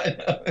 Yeah, I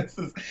know.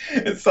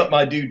 It's something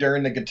I do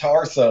during the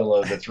guitar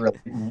solo that's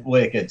really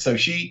wicked. So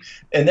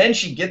then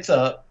she gets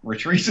up,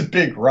 retrieves a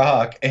big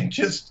rock, and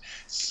just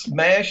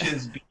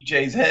smashes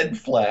BJ's head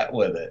flat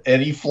with it.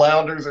 And he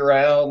flounders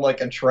around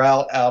like a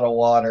trout out of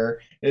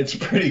water. It's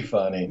pretty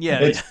funny. Yeah.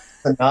 It's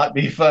to not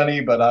be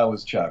funny, but I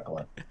was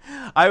chuckling.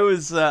 I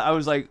was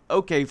like,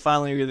 okay,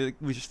 finally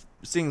we're just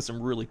seeing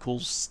some really cool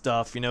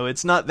stuff. You know,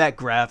 it's not that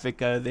graphic.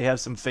 They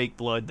have some fake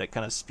blood that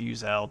kind of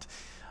spews out,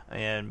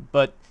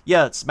 but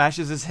yeah, it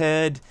smashes his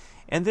head,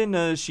 and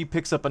then she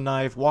picks up a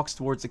knife, walks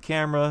towards the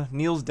camera,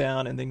 kneels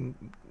down, and then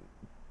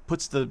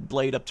puts the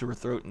blade up to her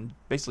throat and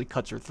basically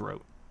cuts her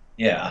throat.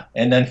 Yeah,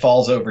 and then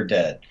falls over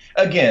dead.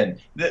 Again,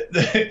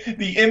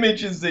 the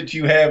images that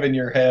you have in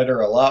your head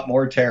are a lot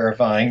more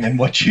terrifying than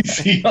what you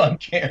see on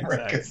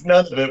camera, because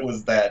none of it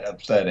was that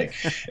upsetting.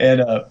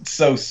 And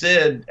so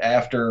Sid,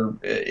 after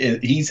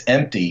he's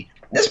empty,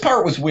 this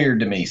part was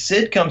weird to me.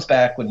 Sid comes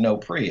back with no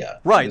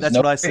Priya. Right, that's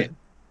what I said.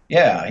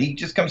 Yeah, he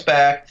just comes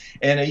back,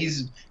 and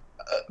he's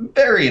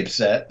very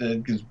upset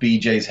because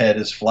BJ's head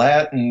is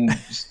flat, and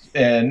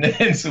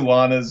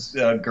Suwana's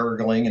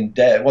gurgling and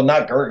dead. Well,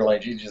 not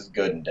gurgling; she's just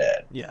good and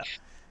dead. Yeah,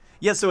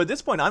 yeah. So at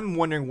this point, I'm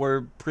wondering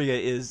where Priya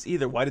is.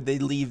 Either why did they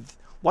leave?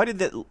 Why did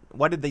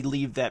they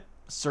leave that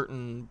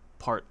certain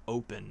part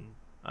open?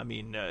 I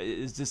mean,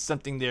 is this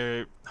something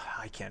they're?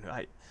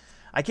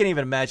 I can't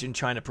even imagine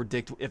trying to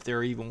predict if they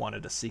even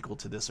wanted a sequel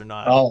to this or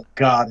not. Oh,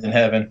 God in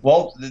heaven.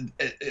 Well,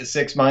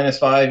 6 minus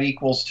 5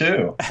 equals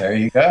 2. There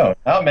you go.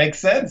 That makes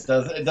sense.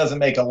 It doesn't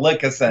make a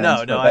lick of sense.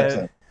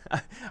 No.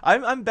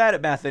 I'm bad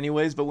at math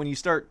anyways, but when you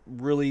start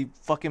really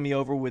fucking me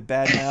over with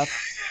bad math,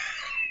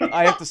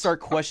 I have to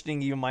start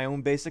questioning even my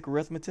own basic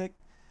arithmetic.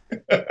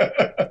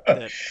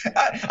 I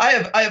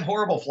have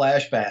horrible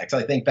flashbacks.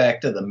 I think back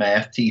to the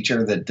math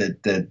teacher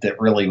that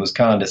really was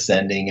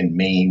condescending and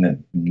mean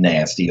and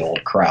nasty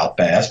old kraut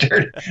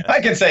bastard. I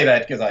can say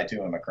that because I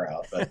too am a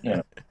kraut, but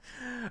you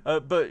know.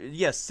 But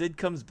yes, Sid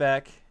comes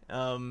back,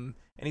 and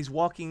he's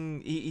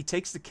walking. He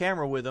takes the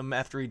camera with him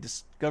after he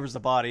discovers the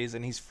bodies,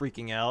 and he's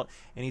freaking out.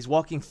 And he's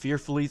walking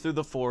fearfully through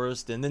the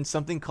forest, and then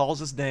something calls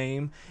his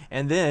name,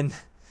 and then,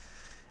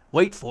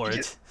 wait for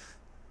it.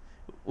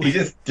 He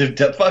just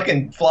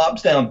fucking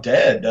flops down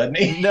dead, doesn't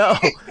he? No,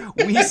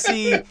 we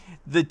see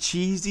the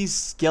cheesy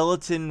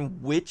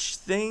skeleton witch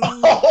thing.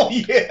 Oh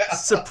yeah!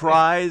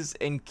 Surprise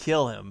and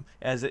kill him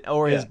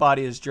his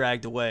body is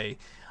dragged away.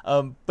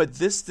 But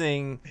this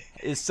thing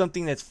is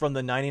something that's from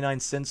the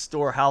 99-cent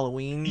store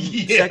Halloween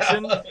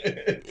section.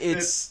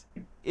 It's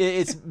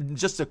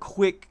just a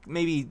quick,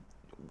 maybe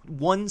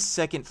 1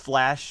 second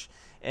flash,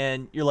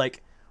 and you're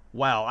like,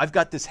 wow, I've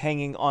got this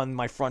hanging on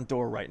my front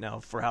door right now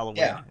for Halloween.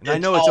 Yeah, and I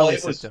know it's only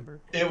September.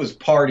 It was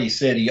Party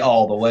City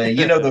all the way.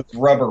 You know those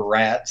rubber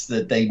rats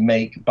that they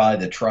make by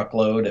the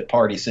truckload at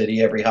Party City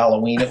every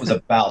Halloween? It was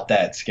about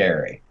that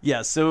scary.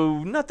 Yeah, so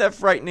not that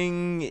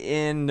frightening,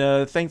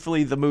 and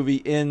thankfully the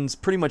movie ends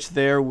pretty much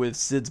there with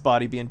Sid's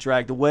body being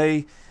dragged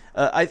away.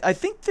 I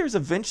think there's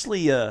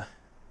eventually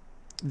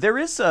there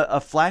is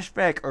a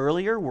flashback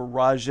earlier where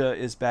Raja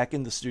is back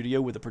in the studio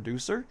with the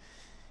producer,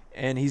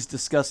 and he's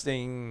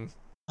discussing...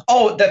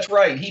 Oh, that's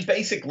right. He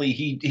basically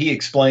he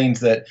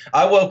explains that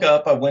I woke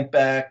up, I went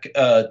back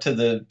to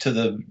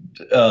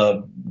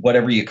the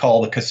whatever you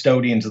call the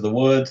custodians of the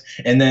woods,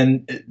 and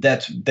then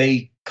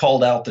they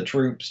called out the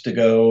troops to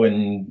go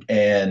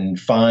and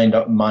find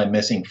my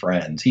missing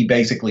friends. He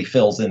basically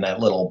fills in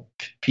that little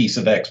piece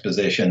of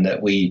exposition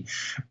that we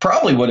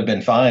probably would have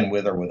been fine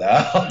with or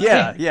without.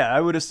 Yeah.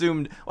 I would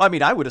assumed. Well, I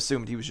mean, I would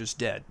assumed he was just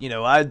dead. You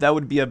know, that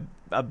would be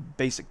a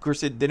basic. Of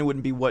course, then it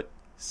wouldn't be what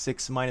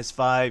 6 minus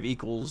 5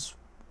 equals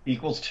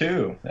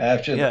 2.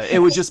 After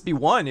it would just be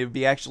 1. It would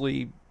be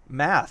actually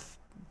math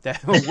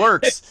that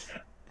works.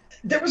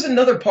 There was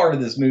another part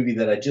of this movie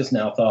that I just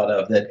now thought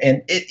of that,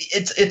 and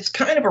it's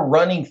kind of a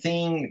running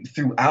theme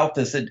throughout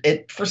this.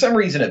 It for some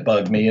reason it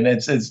bugged me, and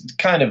it's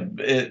kind of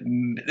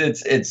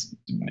it's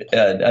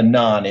a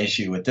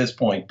non-issue at this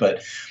point,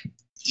 but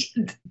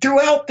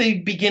throughout the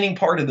beginning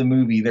part of the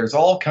movie, there's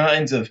all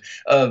kinds of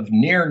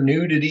near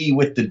nudity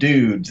with the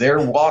dudes.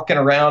 They're walking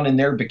around in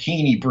their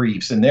bikini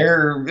briefs and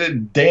they're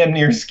damn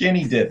near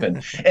skinny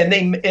dipping. And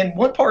in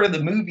one part of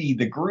the movie,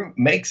 the group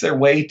makes their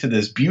way to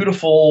this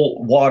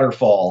beautiful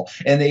waterfall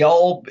and they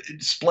all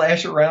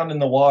splash around in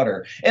the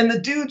water. And the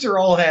dudes are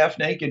all half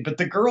naked, but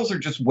the girls are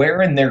just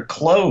wearing their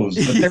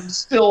clothes, but they're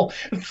still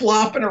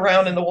flopping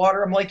around in the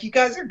water. I'm like, you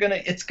guys are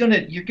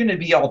you're gonna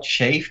be all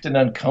chafed and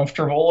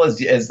uncomfortable as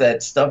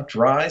that stuff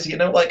dries,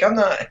 like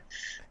I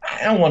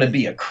don't want to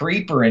be a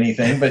creep or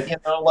anything, but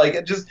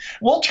like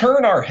we'll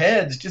turn our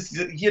heads just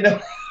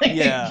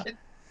Yeah.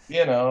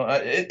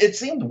 It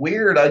seemed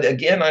weird. I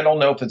don't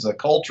know if it's a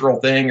cultural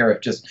thing or if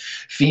just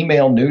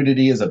female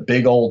nudity is a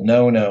big old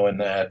no-no in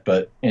that,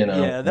 but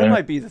Yeah, that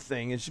might be the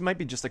thing. It might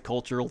be just a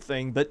cultural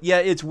thing, but yeah,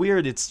 it's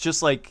weird. It's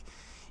just like,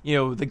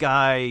 the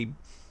guy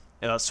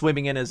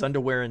swimming in his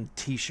underwear and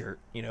t-shirt,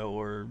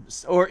 or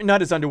not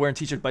his underwear and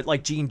t-shirt, but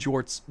like jean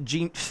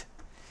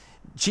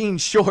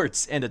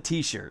shorts and a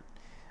t-shirt.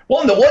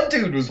 Well, and the one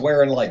dude was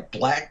wearing like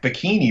black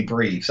bikini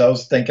briefs. I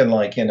was thinking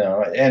like, and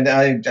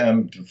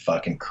I'm a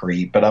fucking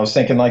creep, but I was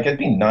thinking like it'd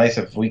be nice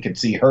if we could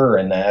see her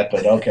in that.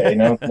 But okay,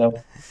 no,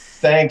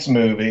 thanks,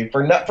 movie,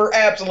 for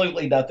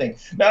absolutely nothing.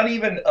 Not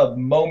even a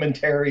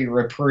momentary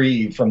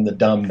reprieve from the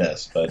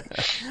dumbness. But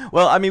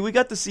well, I mean, we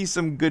got to see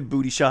some good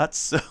booty shots.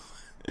 So.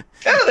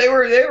 Yeah, they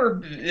were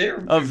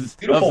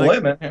beautiful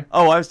women.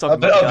 Oh, I was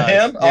talking about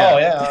him. Yeah. Oh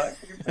yeah.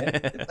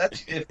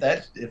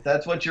 If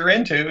that's what you're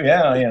into,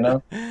 yeah,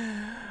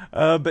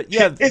 But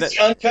yeah, it's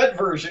the uncut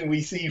version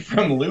we see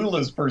from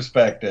Lula's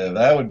perspective.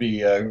 That would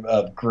be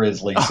a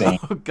grisly scene.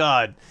 Oh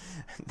God,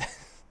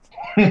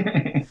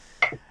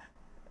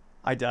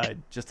 I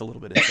died just a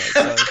little bit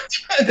inside.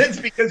 So. That's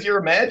because you're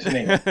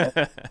imagining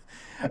it.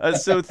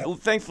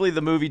 Thankfully,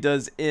 the movie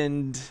does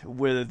end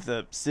with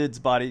Sid's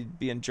body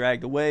being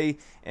dragged away,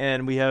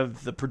 and we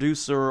have the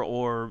producer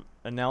or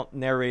a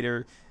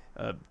narrator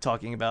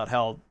talking about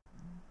how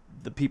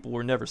the people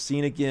were never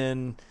seen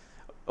again,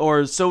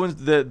 or so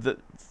the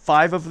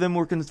 5 of them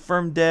were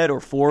confirmed dead,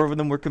 or 4 of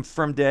them were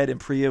confirmed dead, and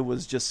Priya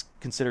was just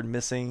considered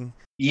missing.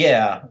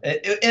 Yeah,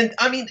 and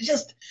I mean,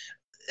 just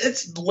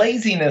it's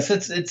laziness.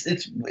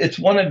 It's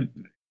one of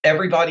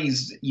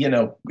everybody's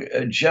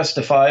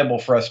justifiable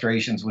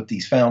frustrations with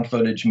these found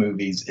footage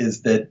movies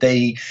is that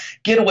they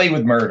get away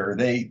with murder.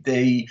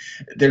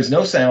 There's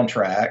no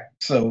soundtrack,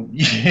 so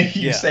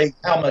you save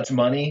how much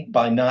money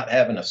by not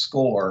having a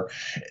score.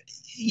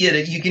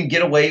 You can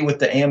get away with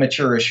the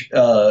amateurish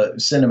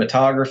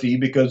cinematography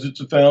because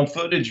it's a found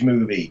footage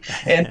movie,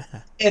 and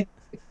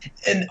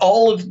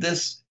all of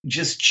this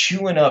just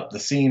chewing up the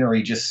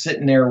scenery, just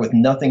sitting there with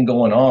nothing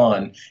going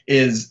on,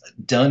 is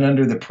done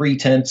under the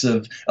pretense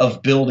of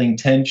building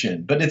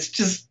tension. But it's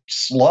just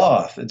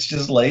sloth. It's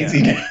just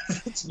laziness.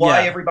 It's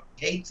why everybody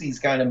hates these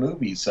kind of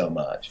movies so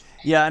much.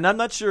 Yeah, and I'm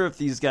not sure if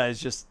these guys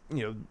just,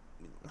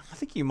 I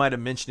think you might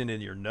have mentioned it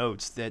in your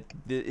notes that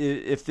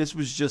if this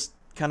was just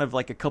kind of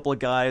like a couple of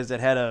guys that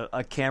had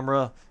a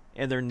camera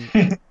in their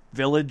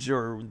village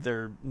or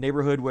their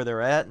neighborhood where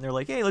they're at, and they're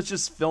like, hey, let's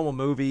just film a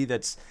movie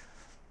that's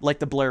like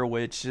the Blair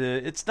Witch.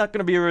 It's not going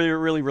to be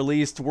really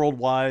released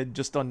worldwide,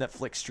 just on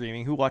Netflix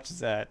streaming. Who watches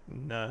that?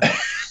 And, I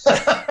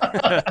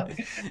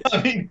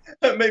mean,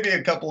 maybe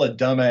a couple of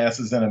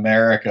dumbasses in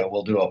America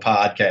will do a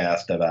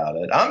podcast about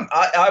it.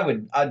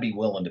 I'd be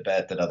willing to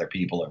bet that other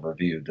people have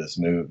reviewed this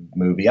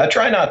movie. I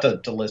try not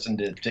to listen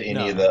to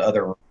any of the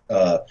other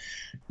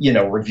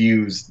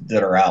reviews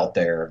that are out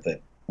there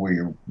that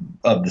we're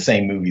of the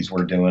same movies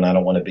we're doing. I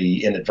don't want to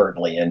be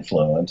inadvertently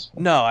influenced.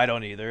 No, I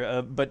don't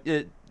either. But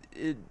it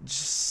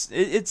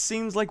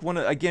seems like one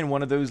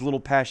of those little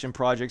passion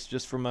projects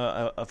just from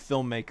a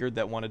filmmaker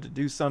that wanted to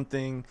do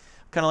something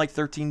kind of like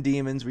 13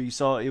 Demons, where you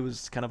saw it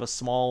was kind of a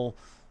small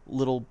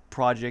little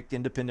project,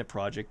 independent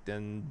project,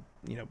 and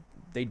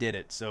they did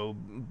it. So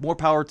more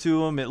power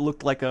to them. It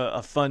looked like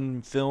a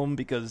fun film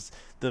because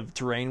the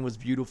terrain was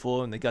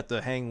beautiful and they got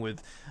to hang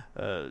with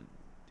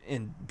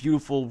in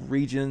beautiful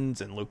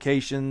regions and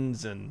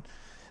locations, and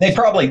they're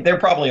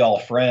probably all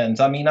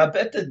friends. I mean, I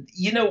bet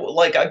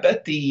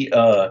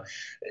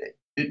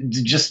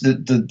just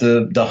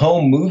the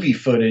home movie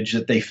footage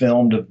that they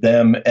filmed of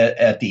them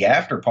at the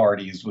after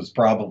parties was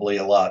probably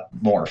a lot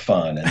more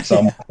fun in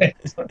some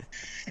ways.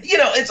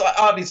 It's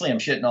obviously I'm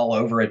shitting all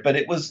over it, but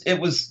it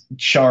was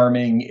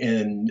charming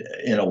in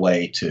a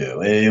way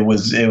too. It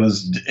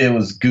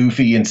was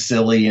goofy and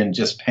silly and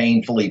just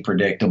painfully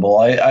predictable.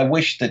 I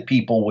wish that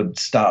people would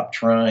stop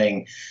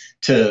trying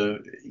to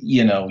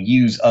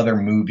use other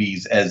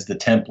movies as the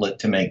template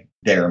to make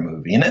their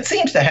movie, and it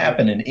seems to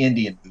happen in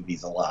Indian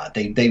movies a lot.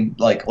 They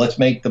like, let's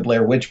make the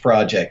Blair Witch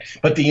Project,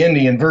 but the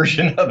Indian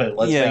version of it.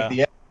 Let's make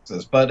the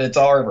Exorcist, but it's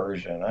our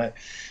version.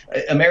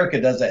 America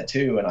does that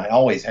too, and I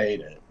always hate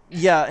it.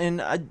 Yeah,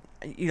 and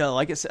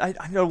like I said,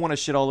 I don't want to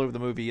shit all over the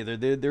movie either.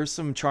 There's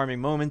some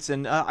charming moments,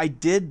 and I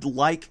did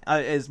like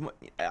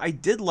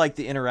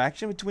the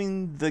interaction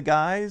between the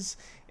guys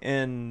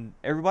and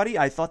everybody.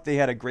 I thought they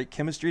had a great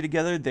chemistry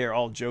together. They're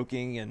all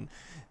joking, and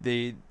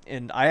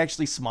I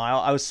actually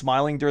I was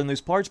smiling during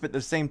those parts, but at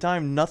the same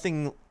time,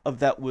 nothing of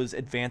that was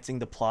advancing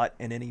the plot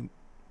in any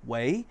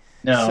way.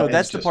 No, so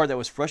that's the part that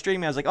was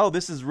frustrating me. I was like, oh,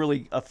 this is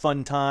really a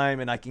fun time,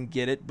 and I can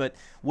get it, but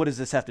what does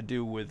this have to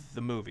do with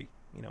the movie?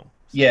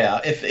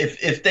 Yeah, if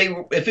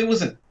it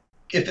was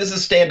a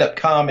stand-up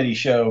comedy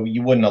show,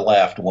 you wouldn't have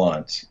laughed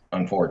once,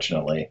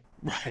 unfortunately.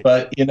 Right.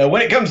 But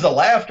when it comes to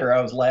laughter,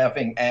 I was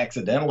laughing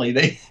accidentally.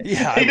 They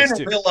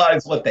didn't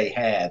realize what they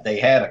had. They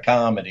had a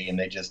comedy, and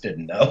they just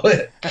didn't know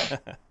it.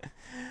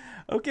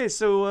 Okay,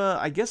 so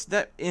I guess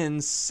that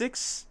ends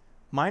 6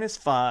 minus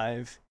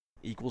 5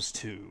 equals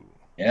 2.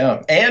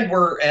 Yeah, and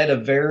we're at a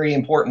very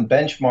important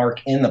benchmark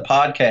in the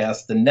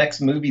podcast. The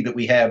next movie that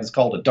we have is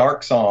called A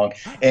Dark Song,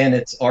 and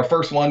it's our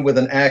first one with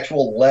an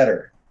actual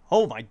letter.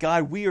 Oh my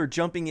God, we are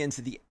jumping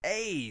into the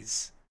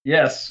A's.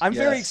 Yes. I'm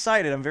very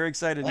excited. I'm very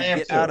excited to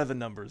get too. out of the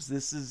numbers.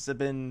 This has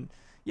been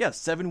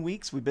 7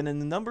 weeks we've been in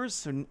the numbers,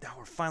 so now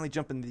we're finally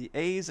jumping to the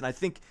A's, and I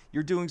think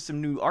you're doing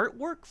some new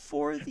artwork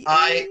for the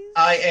A's.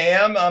 I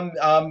am.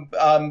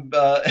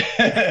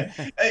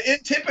 In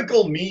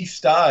typical me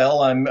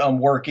style, I'm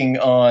working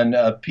on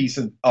a piece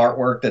of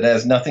artwork that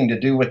has nothing to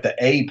do with the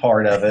A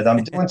part of it.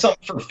 I'm doing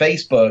something for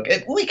Facebook.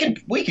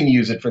 We can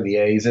use it for the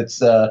A's.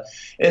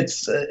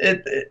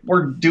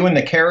 We're doing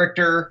the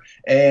character,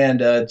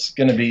 and it's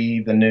going to be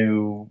the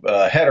new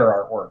header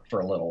artwork for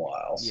a little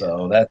while.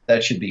 So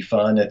that should be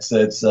fun. It's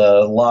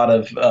a lot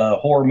of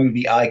horror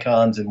movie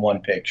icons in one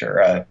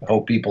picture. I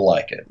hope people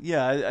like it.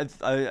 Yeah,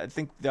 I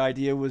think the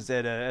idea was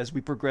that as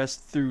we progress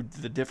through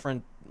the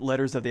different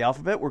letters of the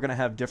alphabet, we're going to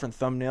have different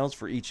thumbnails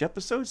for each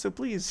episode. So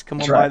please come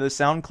by the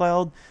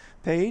SoundCloud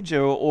page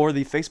or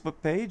the Facebook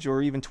page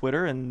or even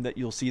Twitter, and that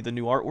you'll see the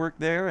new artwork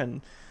there,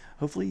 and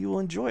hopefully you will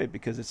enjoy it,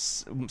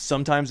 because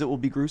sometimes it will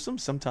be gruesome,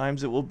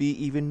 sometimes it will be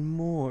even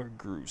more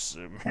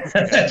gruesome.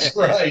 That's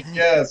right.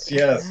 Yes.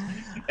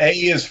 A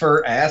is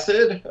for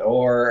acid,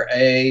 or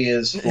A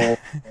is for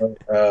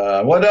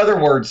what other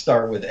words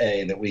start with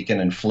A that we can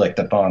inflict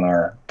upon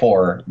our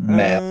poor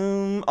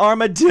man?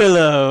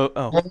 Armadillo.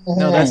 Oh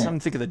no,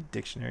 I'm thinking of the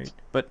dictionary,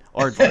 but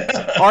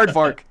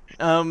aardvark.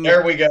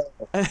 There we go.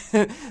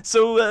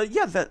 So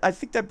I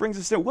think that brings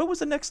us to what was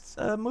the next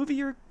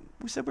movie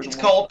it's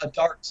called A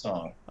Dark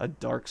Song. A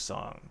Dark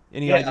Song.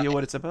 Any idea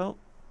what it's about?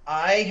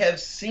 I have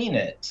seen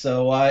it.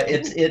 So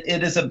it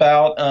is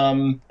about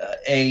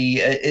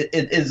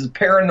it is a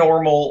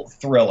paranormal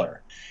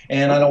thriller,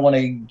 and I don't want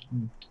to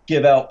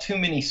give out too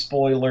many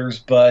spoilers,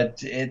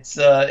 but it's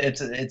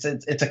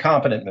a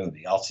competent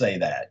movie. I'll say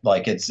that.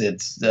 Like it's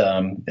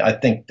I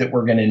think that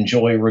we're going to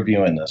enjoy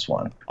reviewing this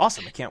one.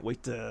 Awesome! I can't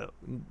wait to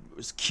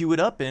queue it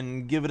up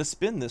and give it a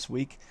spin this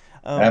week.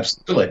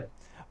 Absolutely.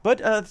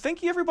 But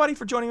thank you, everybody,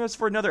 for joining us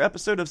for another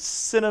episode of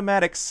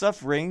Cinematic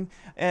Suffering.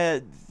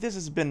 This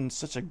has been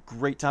such a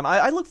great time.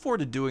 I look forward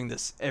to doing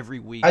this every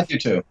week. I do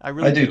too. I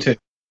really do too.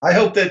 I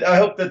hope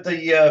that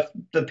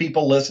the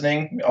people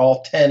listening,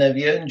 all 10 of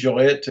you,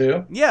 enjoy it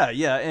too. Yeah.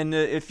 And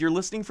if you're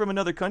listening from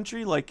another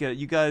country, like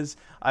you guys,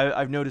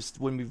 I've noticed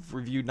when we've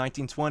reviewed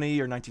 1920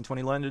 or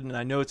 1920 London, and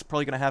I know it's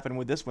probably going to happen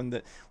with this one,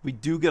 that we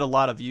do get a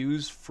lot of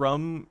views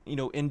from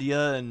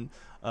India and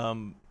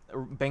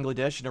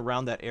Bangladesh and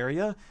around that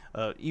area,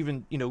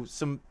 even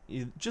some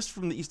just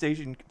from the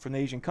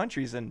Asian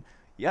countries, and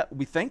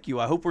we thank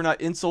you. I hope we're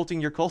not insulting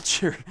your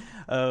culture.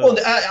 Well,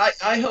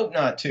 I hope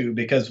not too,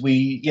 because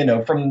we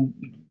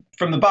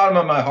from the bottom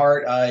of my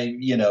heart, I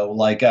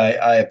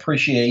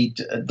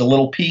appreciate the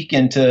little peek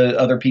into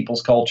other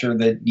people's culture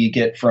that you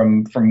get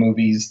from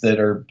movies that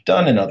are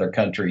done in other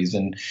countries,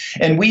 and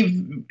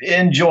we've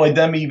enjoyed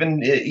them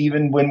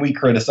even when we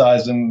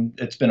criticize them.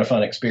 It's been a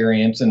fun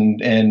experience,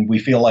 and we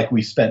feel like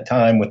we spent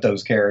time with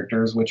those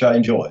characters, which I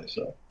enjoy.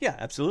 So yeah,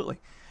 absolutely.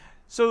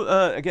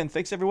 So again,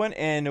 thanks everyone,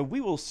 and we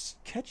will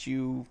catch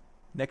you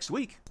next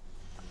week.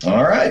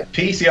 All right,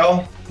 peace,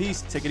 y'all.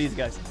 Peace. Take it easy,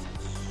 guys.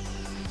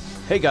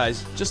 Hey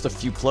guys, just a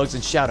few plugs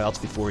and shout-outs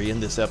before we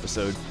end this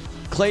episode.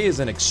 Clay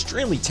is an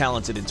extremely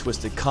talented and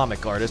twisted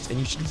comic artist, and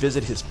you should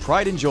visit his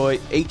pride and joy,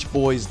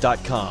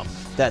 hboyz.com.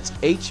 That's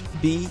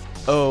HBOYZ.com.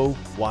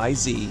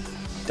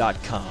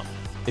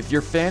 If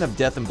you're a fan of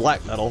death and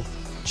black metal,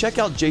 check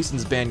out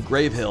Jason's band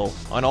Gravehill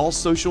on all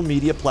social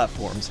media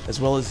platforms, as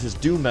well as his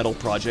doom metal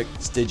project,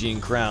 Stygian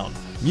Crown.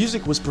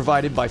 Music was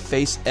provided by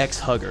Face X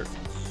Hugger.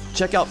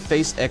 Check out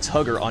Face X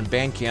Hugger on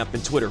Bandcamp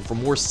and Twitter for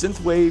more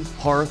synthwave,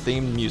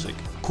 horror-themed music.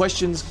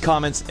 Questions,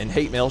 comments, and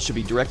hate mail should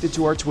be directed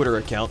to our Twitter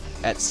account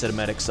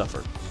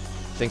 @CinematicSuffer.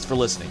 Thanks for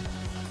listening.